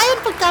magpadayon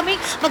po kami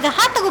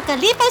maghahatag og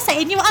kalipay sa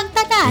inyo ang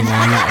tanan.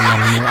 Inana lang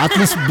mo. At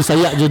least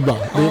Bisaya jud ba?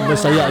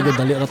 Bisaya jud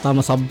dali ra ta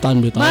masabtan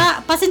bitaw.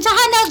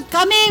 Pasensyahan na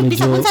kami Medyo-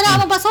 bisag unsa na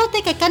among basote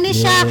kay kani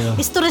siya Yeah.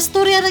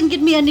 istorya-storya lang gid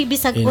mi ani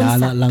bisag Inana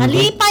unsa. lang to.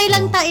 Kalipay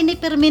lang ta ini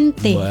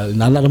permente. Well,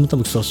 nana naman ta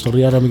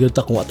magsostorya ra mi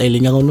ta kung atay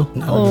lingaw no.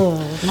 Oh,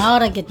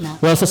 naora gid na.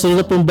 Well, sa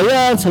sunod pong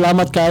bayan,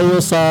 salamat kayo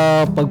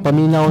sa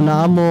pagpaminaw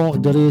na amo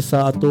diri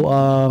sa ato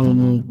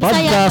ang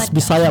podcast,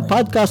 Bisaya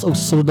Podcast ug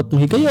sa sunod na pong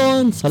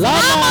higayon.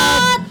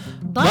 Salamat.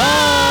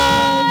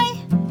 Bye.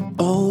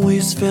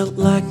 Always felt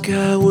like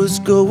I was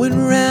going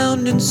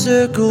round in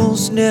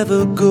circles,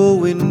 never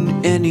going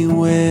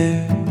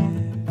anywhere.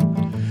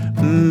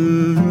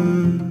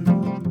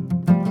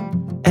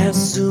 As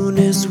soon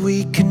as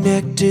we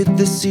connected,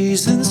 the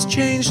seasons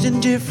changed in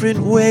different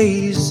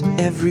ways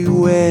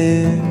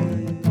everywhere.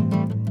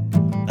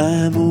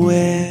 I'm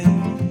aware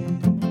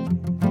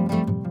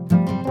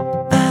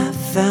I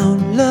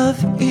found love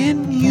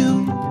in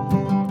you.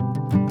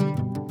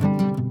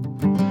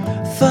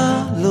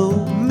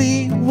 Follow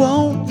me,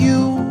 won't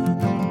you?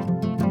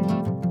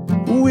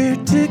 We're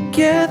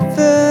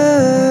together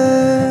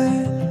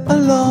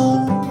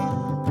alone.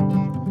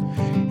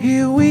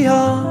 Here we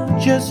are,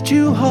 just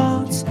two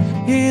hearts.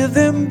 Hear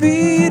them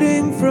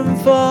beating from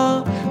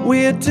far.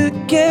 We're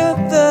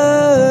together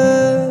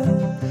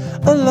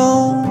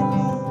alone.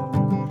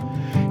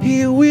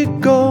 Here we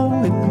go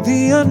in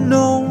the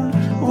unknown.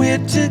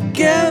 We're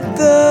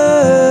together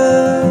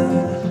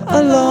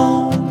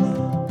alone.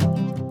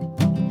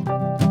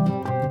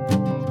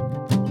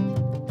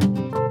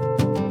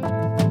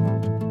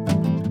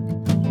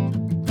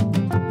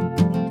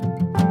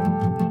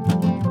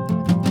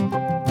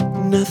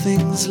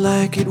 Nothing's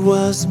like it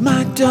was.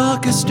 My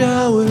darkest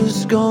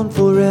hours gone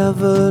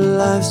forever.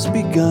 Life's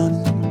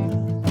begun.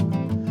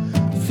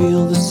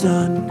 Feel the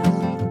sun.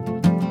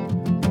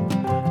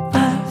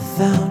 I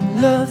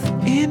found love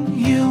in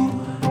you.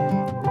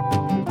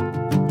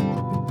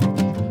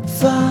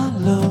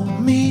 Follow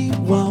me,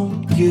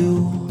 won't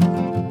you?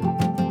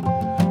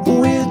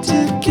 We're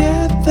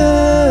together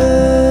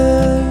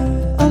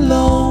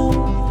alone.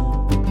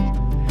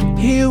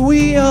 Here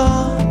we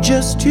are,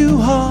 just two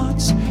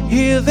hearts.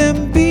 Hear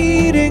them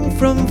beating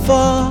from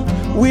far.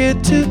 We're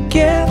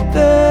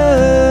together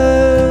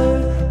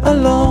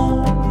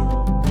alone.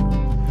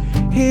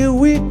 Here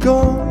we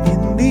go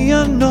in the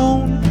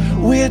unknown.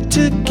 We're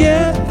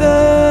together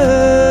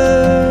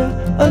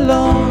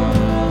alone.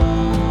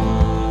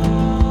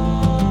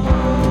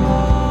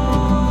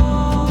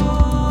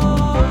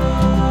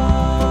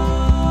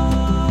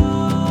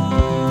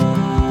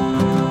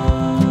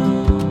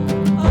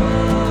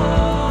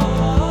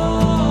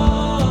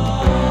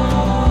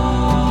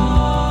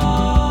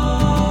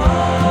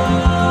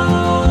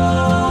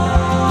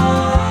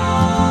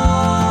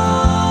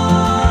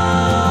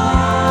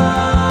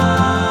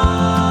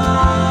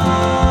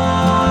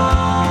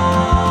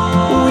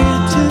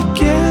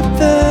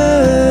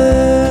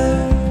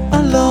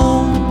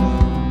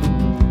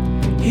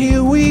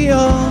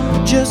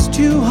 Just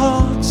two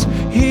hearts,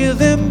 hear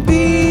them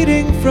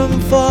beating from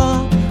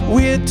far.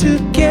 We're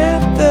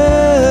together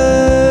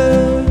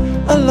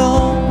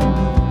alone.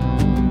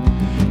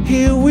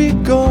 Here we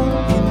go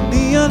in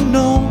the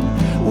unknown.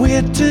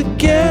 We're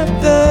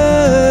together